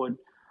going forward.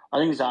 I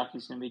think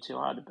Zaki's going to be too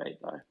hard to beat,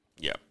 though.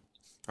 Yeah.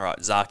 All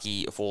right,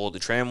 Zaki for the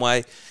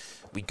Tramway.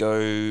 We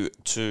go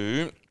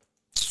to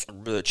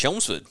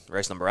Chelmsford,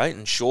 race number 8,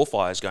 and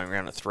Surefire is going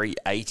around at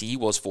 380,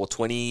 was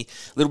 420. A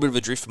little bit of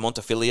a drift for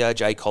Montefilia.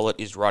 Jay Collett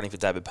is riding for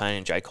David Payne,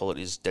 and Jay Collett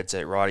is dead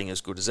set riding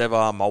as good as ever.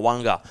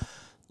 Mwanga,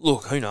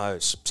 look, who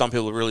knows? Some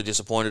people are really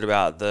disappointed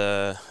about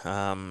the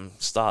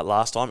start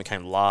last time. It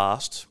came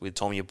last with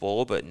Tommy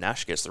Abor, but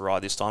Nash gets the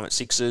ride this time at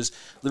 6s.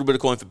 A little bit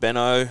of coin for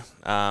Benno.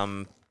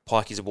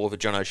 Pike is aboard for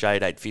John O'Shea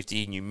at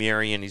 850.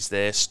 Numerian is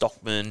there.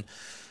 Stockman,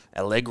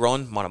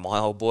 Allegron, one of my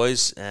old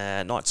boys.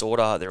 Knight's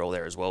Order, they're all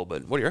there as well.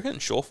 But what do you reckon?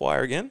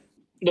 Surefire again?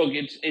 Look,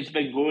 it's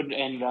been good,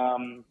 and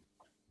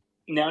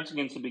now it's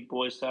against the big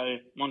boys. So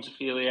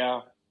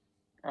Montefilia,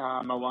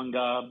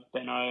 Mwanga,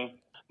 Benno.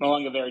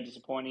 Mwanga very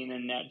disappointing,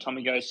 and now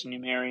Tommy goes to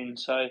Numerian.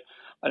 So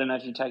I don't know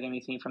if you take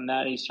anything from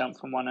that. He's jumped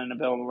from one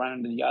Annabelle run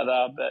into the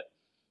other, but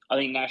I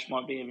think Nash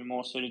might be even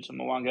more suited to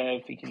Mwanga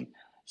if he can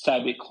stay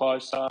a bit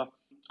closer.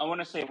 I want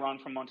to see a run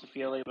from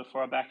Montefilia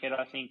before I back it.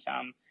 I think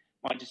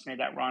might just need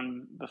that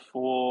run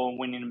before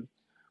winning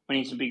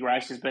some big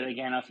races. But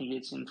again, I think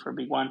it's in for a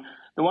big one.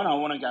 The one I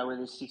want to go with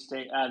is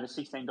the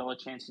 $16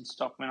 chance in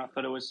Stockman. I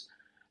thought it was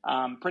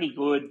pretty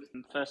good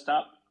first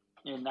up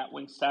in that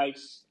wing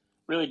stakes.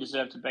 Really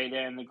deserved to be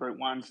there in the Group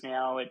 1s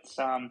now. It's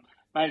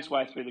made its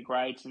way through the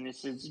grades, and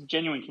this is a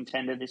genuine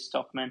contender, this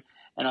Stockman.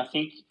 And I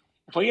think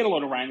if we get a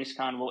lot of rain this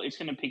carnival, it's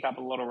going to pick up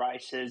a lot of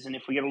races. And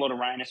if we get a lot of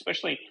rain,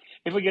 especially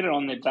if we get it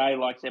on the day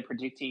like they're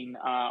predicting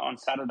on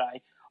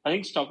Saturday, I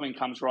think Stockman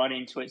comes right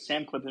into it.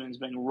 Sam Clipperton's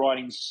been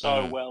riding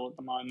so well at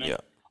the moment. Yeah.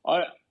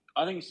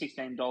 I think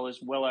 $16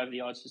 well over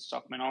the odds for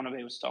Stockman. I want to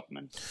be with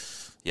Stockman.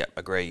 Yeah,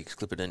 agree.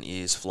 Clipperton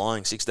is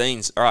flying.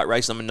 16s. All right,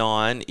 race number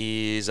 9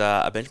 is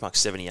a benchmark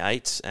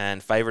 78,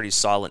 and favourite is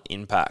Silent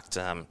Impact.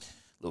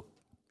 Look,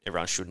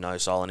 everyone should know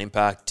Silent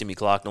Impact. Timmy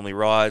Clark normally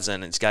rides,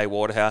 and it's Gay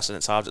Waterhouse, and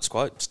it's halved its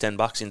quote. It's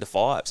 $10 into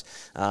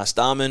 5s.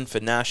 Starman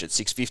for Nash at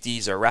 650.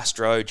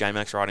 Zarastro,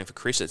 J-Max riding for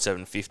Chris at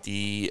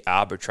 750.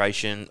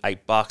 Arbitration,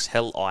 $8.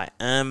 Hell I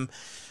Am.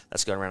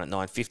 That's going around at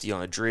 950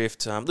 on a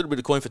drift. A little bit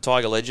of coin for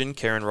Tiger Legend.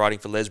 Karen riding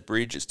for Les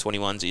Bridge. It's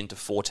 21s into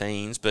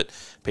 14s, but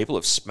people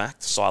have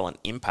smacked Silent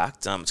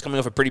Impact. It's coming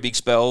off a pretty big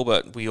spell,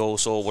 but we all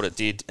saw what it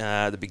did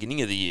at the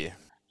beginning of the year.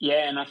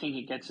 Yeah, and I think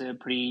it gets a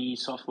pretty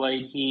soft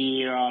lead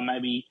here.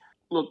 Maybe,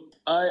 look,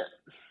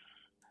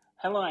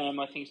 Hell I Am,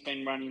 I think, has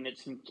been running at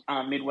some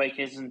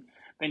midweekers and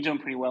been doing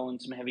pretty well in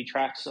some heavy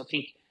tracks. I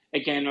think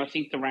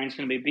the rain's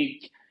going to be a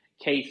big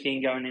key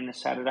thing going into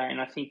Saturday,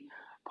 and I think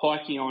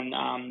Pikey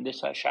on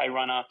this O'Shea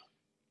runner,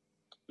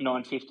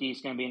 950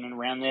 is going to be in and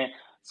around there.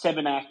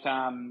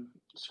 Sebenak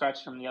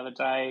scratched from the other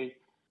day.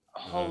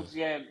 Holds,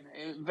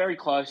 very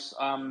close,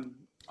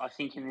 I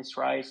think, in this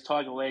race.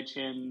 Tiger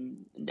Legend,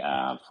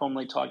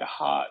 formerly Tiger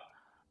Heart,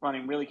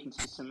 running really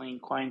consistently in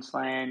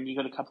Queensland. You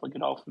got a couple of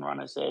good Godolphin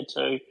runners there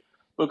too.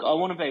 Look, I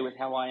want to be with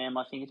Hell I Am.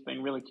 I think it's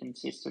been really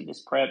consistent,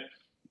 this prep.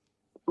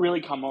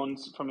 Really come on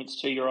from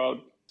its 2-year-old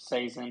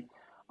season.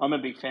 I'm a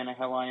big fan of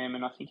Hell I Am,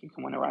 and I think it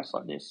can win a race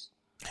like this.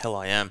 Hell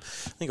I Am.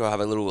 I think I'll have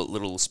a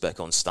little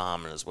spec on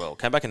Starman as well.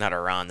 Came back and had a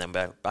run, then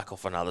back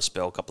off another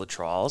spell, a couple of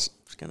trials.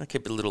 Just going to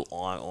keep a little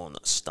eye on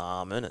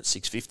Starman at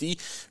 650.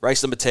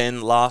 Race number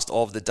 10, last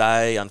of the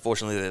day.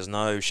 Unfortunately, there's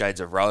no Shades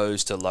of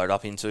Rose to load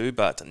up into,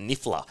 but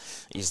Niffler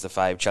is the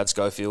fave. Chad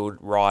Schofield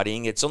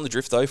riding. It's on the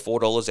drift though,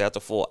 $4 out to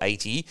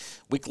 $4.80.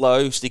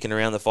 Wicklow sticking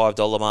around the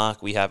 $5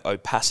 mark. We have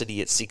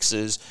Opacity at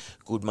 6s.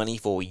 Good money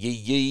for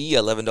Yee,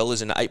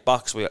 $11 into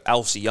 $8. We got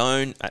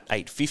Alcyone at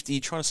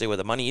 $8.50. Trying to see where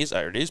the money is.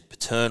 There it is.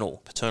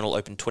 Paternal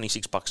opened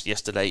 $26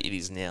 yesterday. It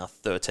is now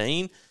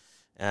 $13.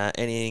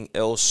 Anything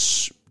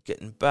else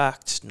getting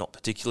backed? Not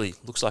particularly.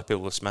 Looks like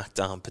people have smacked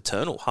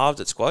Paternal. Halved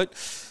its quote.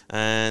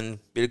 And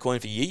bit of coin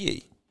for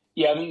Yee.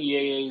 Yeah, I think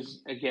Yee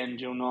is, again,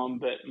 dual nom,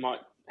 but might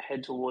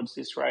head towards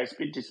this race. A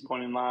bit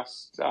disappointing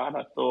last start,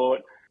 I thought.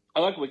 I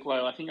like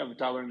Wicklow. I think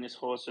Abdullah and this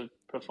horse have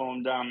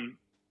performed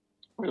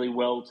really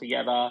well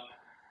together.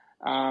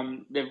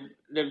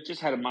 They've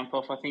just had a month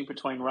off, I think,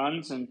 between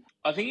runs, and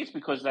I think it's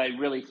because they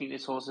really think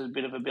this horse has a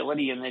bit of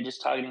ability and they're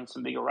just targeting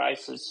some bigger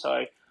races.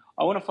 So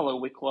I want to follow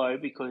Wicklow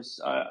because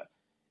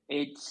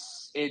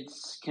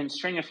it's can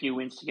string a few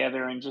wins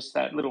together and just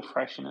that little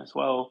freshen as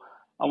well.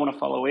 I want to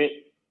follow it.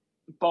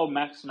 Bold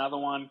Max, another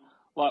one.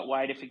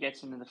 Lightweight, if it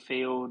gets into the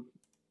field.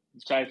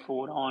 Jay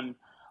Ford on.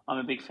 I'm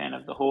a big fan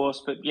of the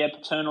horse. But, yeah,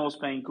 Paternal's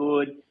been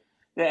good.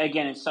 yeah,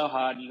 again, it's so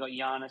hard. You got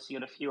Giannis, you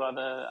got a few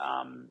other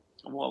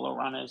Waller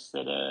runners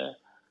that are a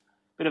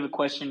bit of a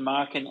question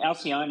mark, and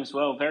Alcyone as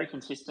well, very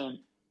consistent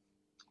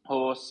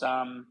horse,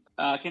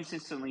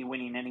 consistently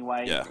winning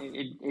anyway. Yeah.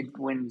 It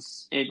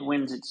wins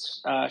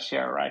its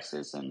share of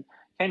races, and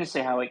keen to see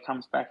how it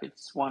comes back.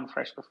 It's won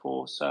fresh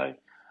before, so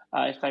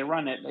if they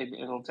run it,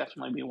 it'll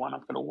definitely be one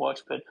I've got to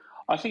watch. But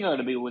I think I've got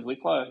to be with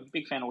Wicklow.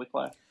 Big fan of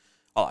Wicklow.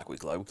 I like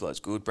Wicklow.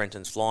 Wicklows good.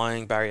 Brenton's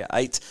flying. Barrier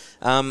 8.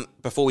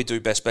 Before we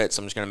do best bets,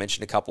 I'm just going to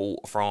mention a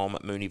couple from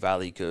Moonee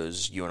Valley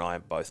because you and I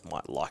both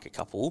might like a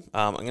couple.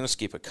 I'm going to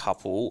skip a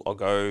couple. I'll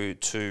go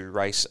to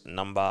race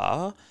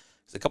number.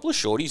 There's a couple of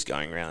shorties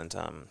going around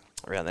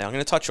there. I'm going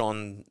to touch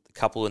on a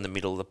couple in the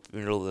middle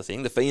of the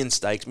thing. The Fian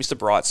Stakes. Mr.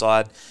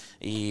 Brightside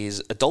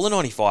is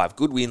 $1.95.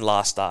 Good win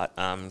last start.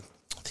 I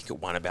think it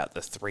won about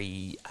the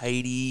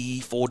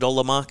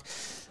 $384 mark.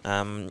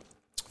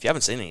 If you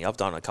haven't seen any, I've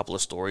done a couple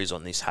of stories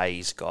on this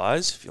Hayes,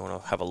 guys, if you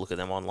want to have a look at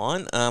them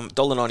online.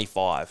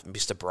 $1.95,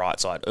 Mr.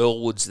 Brightside.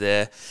 Earlwood's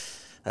there.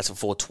 That's a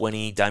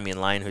 $4.20.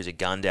 Damien Lane, who's a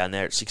gun down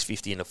there at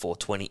 $6.50 and a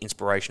 $4.20.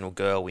 Inspirational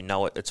Girl, we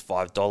know it. It's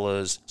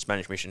 $5.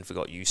 Spanish Mission,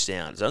 Forgot You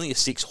Sound. It's only a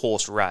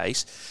 6-horse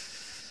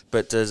race.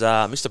 But does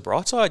Mr.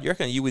 Brightside, you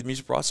reckon, are you with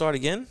Mr. Brightside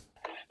again?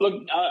 Look,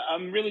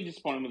 I'm really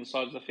disappointed with the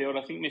size of the field.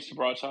 I think Mr.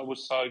 Brightside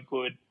was so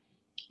good.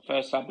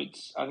 First up,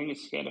 I think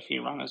it's scared a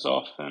few runners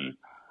off. And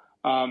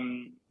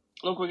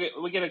look,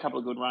 we get a couple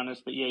of good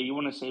runners, but yeah, you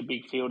want to see a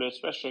big fielder,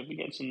 especially if it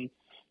gets into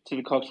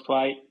the Cox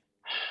Plate.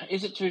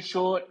 Is it too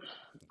short?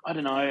 I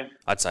don't know.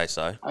 I'd say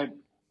so.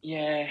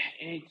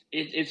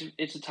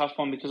 It's a tough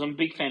one because I'm a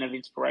big fan of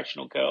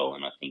Inspirational Girl,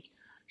 and I think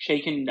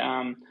she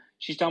can.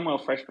 She's done well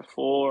fresh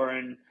before,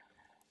 and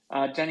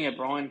Danny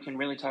O'Brien can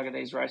really target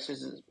these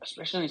races,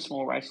 especially in a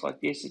small race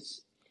like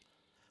this.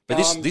 But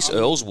this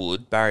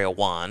Earlswood, Barrier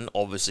 1,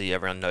 obviously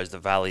everyone knows the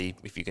Valley.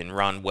 If you can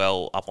run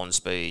well up on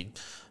speed,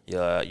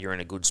 you're in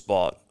a good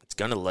spot. It's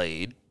going to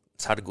lead.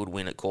 It's had a good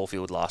win at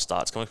Caulfield last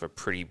start. It's coming for a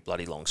pretty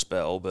bloody long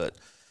spell, but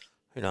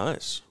who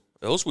knows?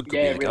 Earlswood could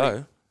be the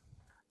go.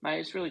 Mate,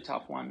 it's a really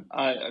tough one.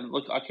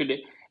 Look, I could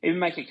even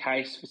make a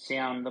case for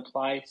Sound the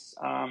Place.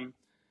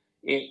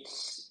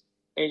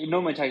 It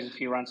normally takes a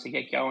few runs to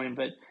get going,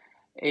 but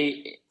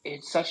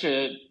it's such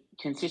a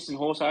consistent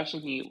horse. I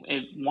actually think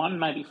it won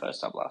maybe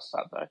first up last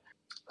start, though.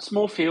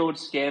 Small field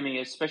scare me,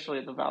 especially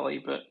at the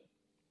Valley, but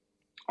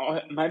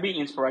maybe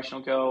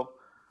Inspirational Girl.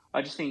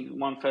 I just think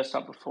one first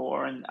up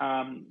before, and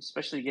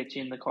especially get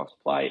you in the Cox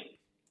Plate.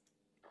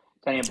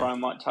 Daniel Bryan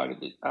might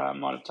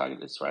have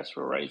targeted this race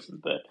for a reason,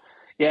 but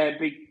yeah,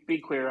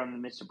 big query on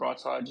the Mr.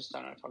 Brightside. I just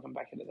don't know if I can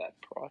back it at that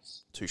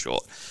price. Too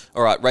short.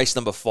 All right, race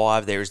number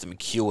 5. There is the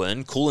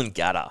McEwen.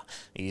 Coolangatta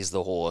is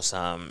the horse.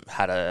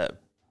 Had a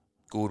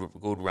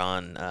good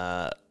run.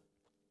 A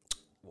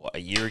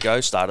year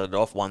ago, started it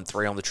off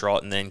 1-3 on the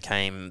trot, and then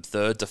came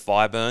third to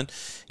Fireburn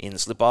in the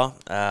slipper.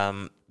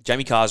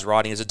 Jamie Carr's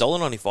riding is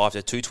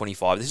 $1.95 to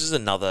 $2.25. This is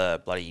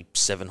another bloody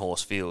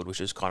 7-horse field,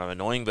 which is kind of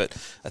annoying, but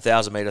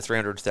 1,000-metre,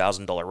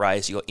 $300,000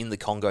 race. You got In the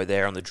Congo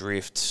there on the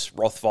drift.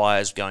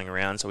 Rothfire's going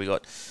around, so we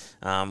got,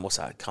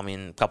 come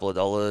in a couple of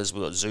dollars. We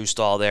got Zoo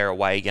Style there,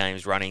 away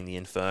games running the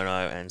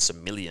Inferno and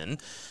some Million.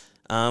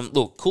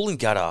 Look,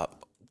 Coolangatta,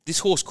 this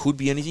horse could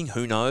be anything.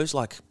 Who knows?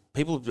 Like,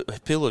 people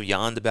have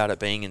yarned about it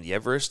being in the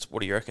Everest.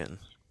 What do you reckon?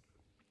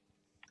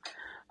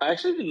 I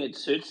actually think it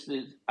suits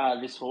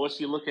this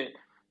horse. You look at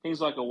things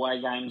like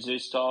Away Game, Zoo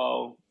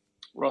Style,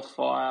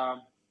 Rothfire,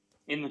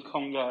 In the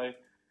Congo,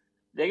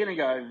 they're going to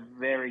go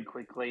very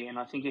quickly. And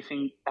I think if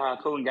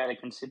Coolangatta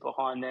can sit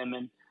behind them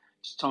and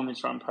just time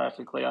this run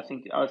perfectly, I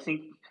think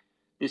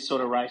this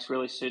sort of race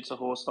really suits a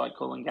horse like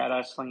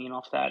Coolangatta slinging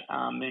off that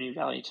Moonee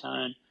Valley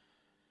turn.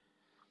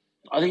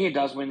 I think it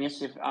does win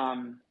this if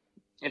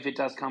it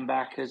does come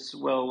back as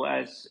well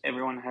as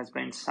everyone has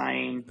been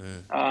saying.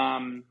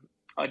 I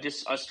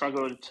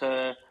struggled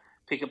to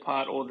pick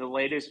apart all the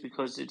leaders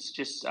because it's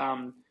just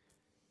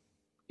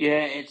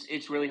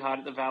it's really hard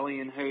at the Valley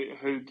and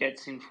who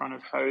gets in front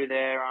of who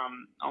there.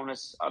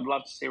 I'd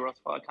love to see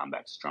Rothfire come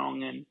back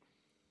strong, and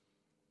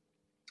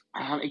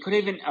it could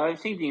even. I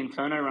think the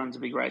Inferno runs a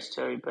big race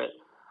too, but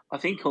I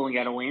think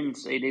Coolangatta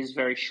wins. It is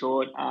very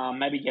short.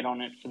 Maybe get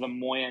on it for the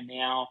Moya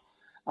now.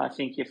 I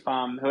think if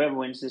whoever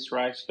wins this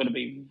race, got to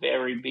be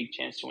very big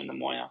chance to win the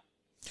Moya.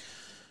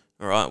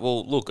 All right,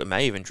 well, look, it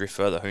may even drift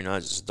further. Who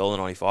knows? It's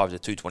 $1.95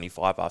 to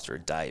 $2.25 after a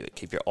day, but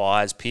keep your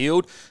eyes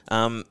peeled.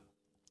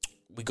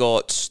 We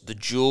got the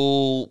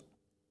Jewel,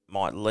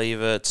 might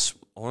leave it.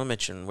 I want to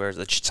mention, where is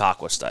the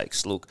Chautauqua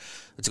Stakes? Look,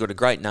 it's got a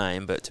great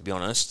name, but to be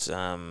honest,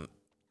 don't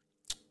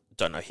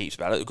know heaps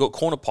about it. We've got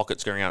Corner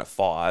Pockets going out at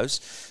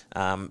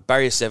 5s.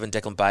 Barrier 7,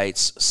 Declan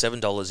Bates,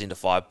 $7 into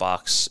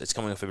 $5. It's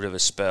coming off a bit of a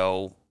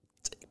spell.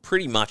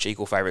 Pretty much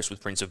equal favourites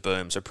with Prince of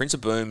Boom. So Prince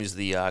of Boom is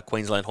the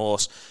Queensland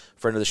horse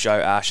Friend of the show,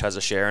 Ash, has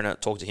a share in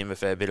it. Talked to him a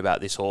fair bit about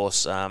this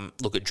horse.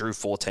 Look, it drew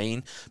 14,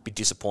 a bit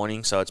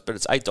disappointing. But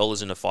it's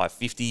 $8 into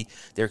 $5.50.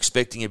 They're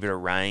expecting a bit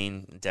of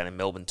rain down in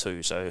Melbourne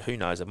too, so who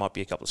knows? There might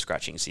be a couple of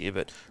scratchings here.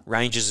 But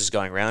Rangers is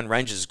going around.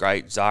 Rangers is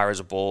great. Zara's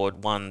aboard.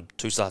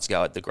 2 starts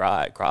ago at the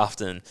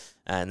Grafton,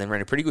 and then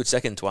ran a pretty good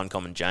second to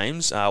Uncommon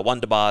James.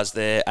 Wonder Bar's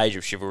there. Age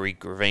of Chivalry.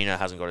 Gravina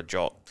hasn't got a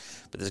jock.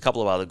 But there's a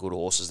couple of other good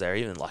horses there,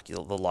 even like the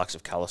likes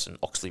of Callis and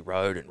Oxley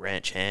Road and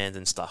Ranch Hand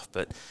and stuff.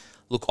 But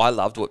look, I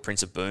loved what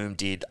Prince of Boom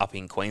did up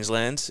in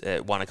Queensland.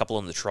 It won a couple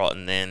on the trot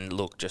and then,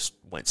 just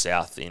went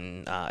south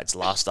in its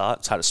last start.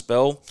 It's had a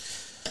spell.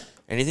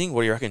 Anything?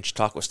 What do you reckon,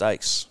 Chautauqua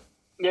Stakes?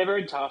 Yeah,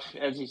 very tough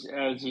as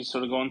he's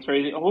sort of gone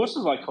through. The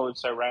horses like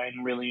Calypso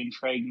Rain really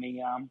intrigued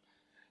me.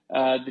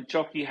 The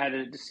jockey had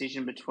a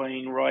decision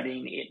between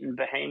riding it and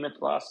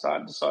Behemoth last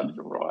start, decided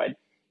to ride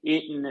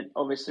it, and it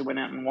obviously went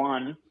out and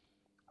won.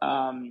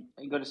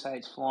 You got to say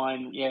it's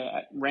flying.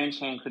 Yeah, Ranch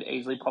Hand could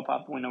easily pop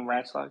up and win a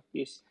race like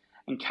this.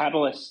 And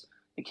Catalyst,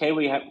 the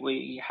Kiwi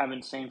we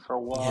haven't seen for a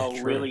while,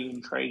 really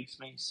intrigues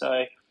me.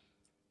 So,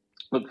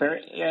 look,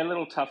 a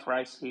little tough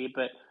race here,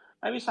 but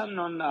maybe something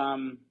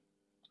on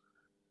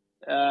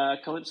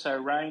Calypso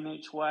Rain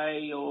each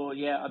way, or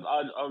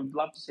I'd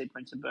love to see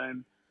Prince of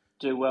Boom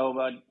do well,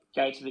 but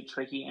Gate's a bit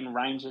tricky, and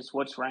Rangers.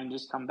 Watch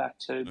Rangers come back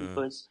too,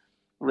 because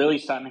really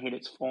starting to hit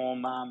its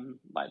form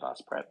late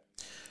last prep.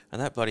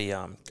 And that bloody,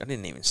 I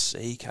didn't even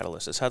see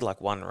Catalyst. It's had like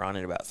one run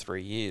in about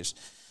 3 years.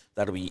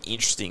 That'll be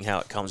interesting how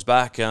it comes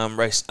back.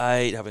 Race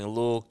 8, having a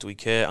look. Do we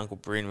care? Uncle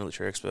Bryn,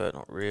 military expert,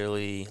 not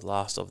really.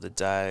 Last of the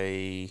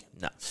day,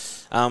 no.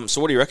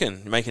 So what do you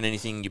reckon? Making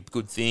anything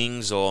good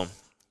things, or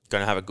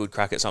going to have a good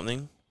crack at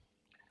something?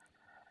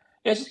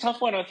 Yeah, it's a tough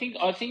one. I think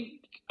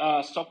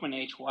Stockman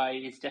each way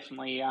is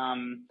definitely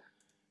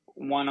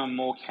one I'm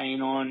more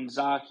keen on.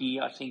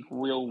 Zaki, I think,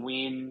 will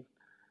win.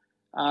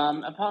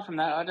 Apart from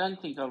that, I don't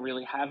think I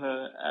really have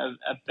a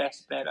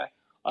best bet.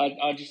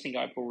 I just think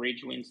Opal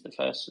Ridge wins the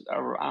first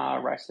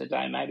race of the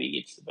day. Maybe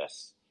it's the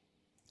best.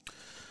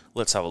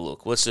 Let's have a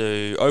look. Let's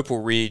do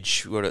Opal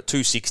Ridge. We've got at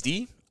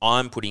 260.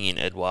 I'm putting in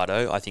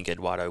Eduardo. I think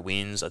Eduardo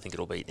wins. I think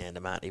it'll beat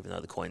Andermatt, even though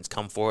the coins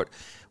come for it.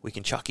 We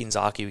can chuck in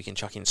Zaki. We can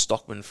chuck in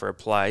Stockman for a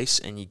place,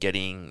 and you're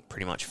getting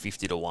pretty much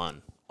 50 to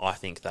 1. I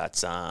think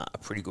that's a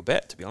pretty good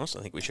bet, to be honest.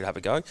 I think we should have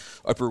a go.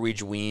 Opal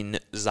Ridge win,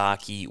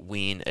 Zaki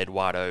win,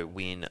 Eduardo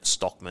win,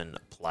 Stockman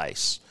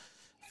place.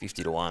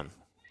 50 to 1.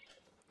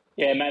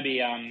 Yeah,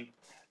 maybe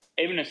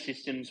even a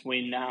systems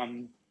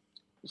win,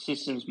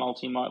 systems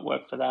multi might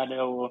work for that,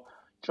 or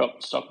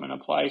drop Stockman a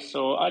place,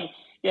 or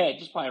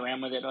just play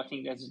around with it. I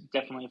think there's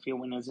definitely a few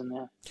winners in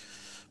there.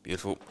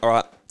 Beautiful. All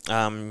right,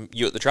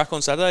 you at the track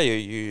on Saturday? Are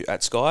you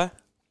at Sky?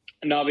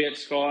 No, I'll be at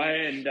Sky,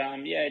 and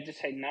just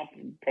heading up.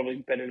 Probably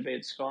better to be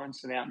at Sky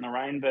instead of out in the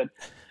rain, but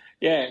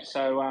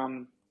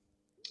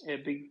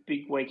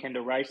big weekend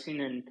of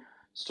racing, and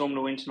Storm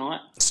to win tonight.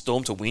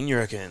 Storm to win, you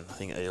reckon? I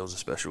think Eels are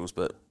specials,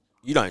 but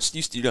you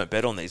don't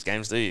bet on these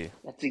games, do you?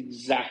 That's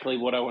exactly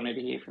what I wanted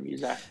to hear from you,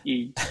 Zach.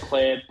 You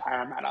declared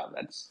Parramatta.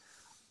 That's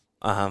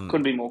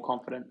couldn't be more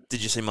confident.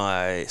 Did you see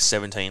my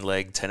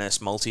 17-leg tennis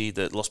multi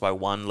that lost by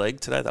 1 leg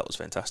today? That was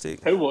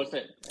fantastic. Who was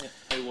it?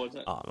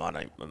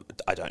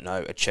 I don't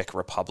know. A Czech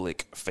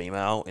Republic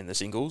female in the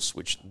singles,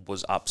 which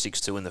was up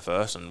 6-2 in the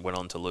first and went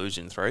on to lose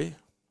in 3.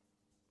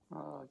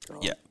 Oh,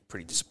 God. Yeah,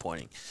 pretty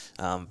disappointing.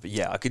 But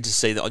yeah, I could just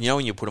see that. You know,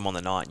 when you put them on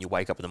the night and you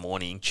wake up in the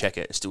morning, check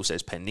it, it still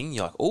says pending.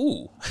 You're like,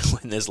 ooh,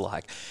 when there's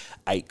like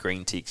 8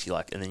 green ticks, you're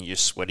like, and then you're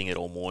just sweating it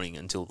all morning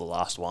until the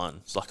last one.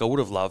 It's like I would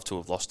have loved to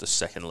have lost the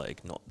second leg,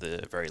 not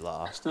the very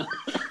last.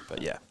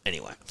 But yeah,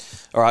 anyway.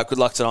 All right, good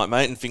luck tonight,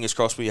 mate, and fingers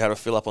crossed we had a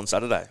fill up on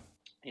Saturday.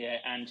 Yeah,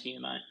 and to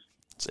you, mate.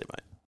 See you, mate.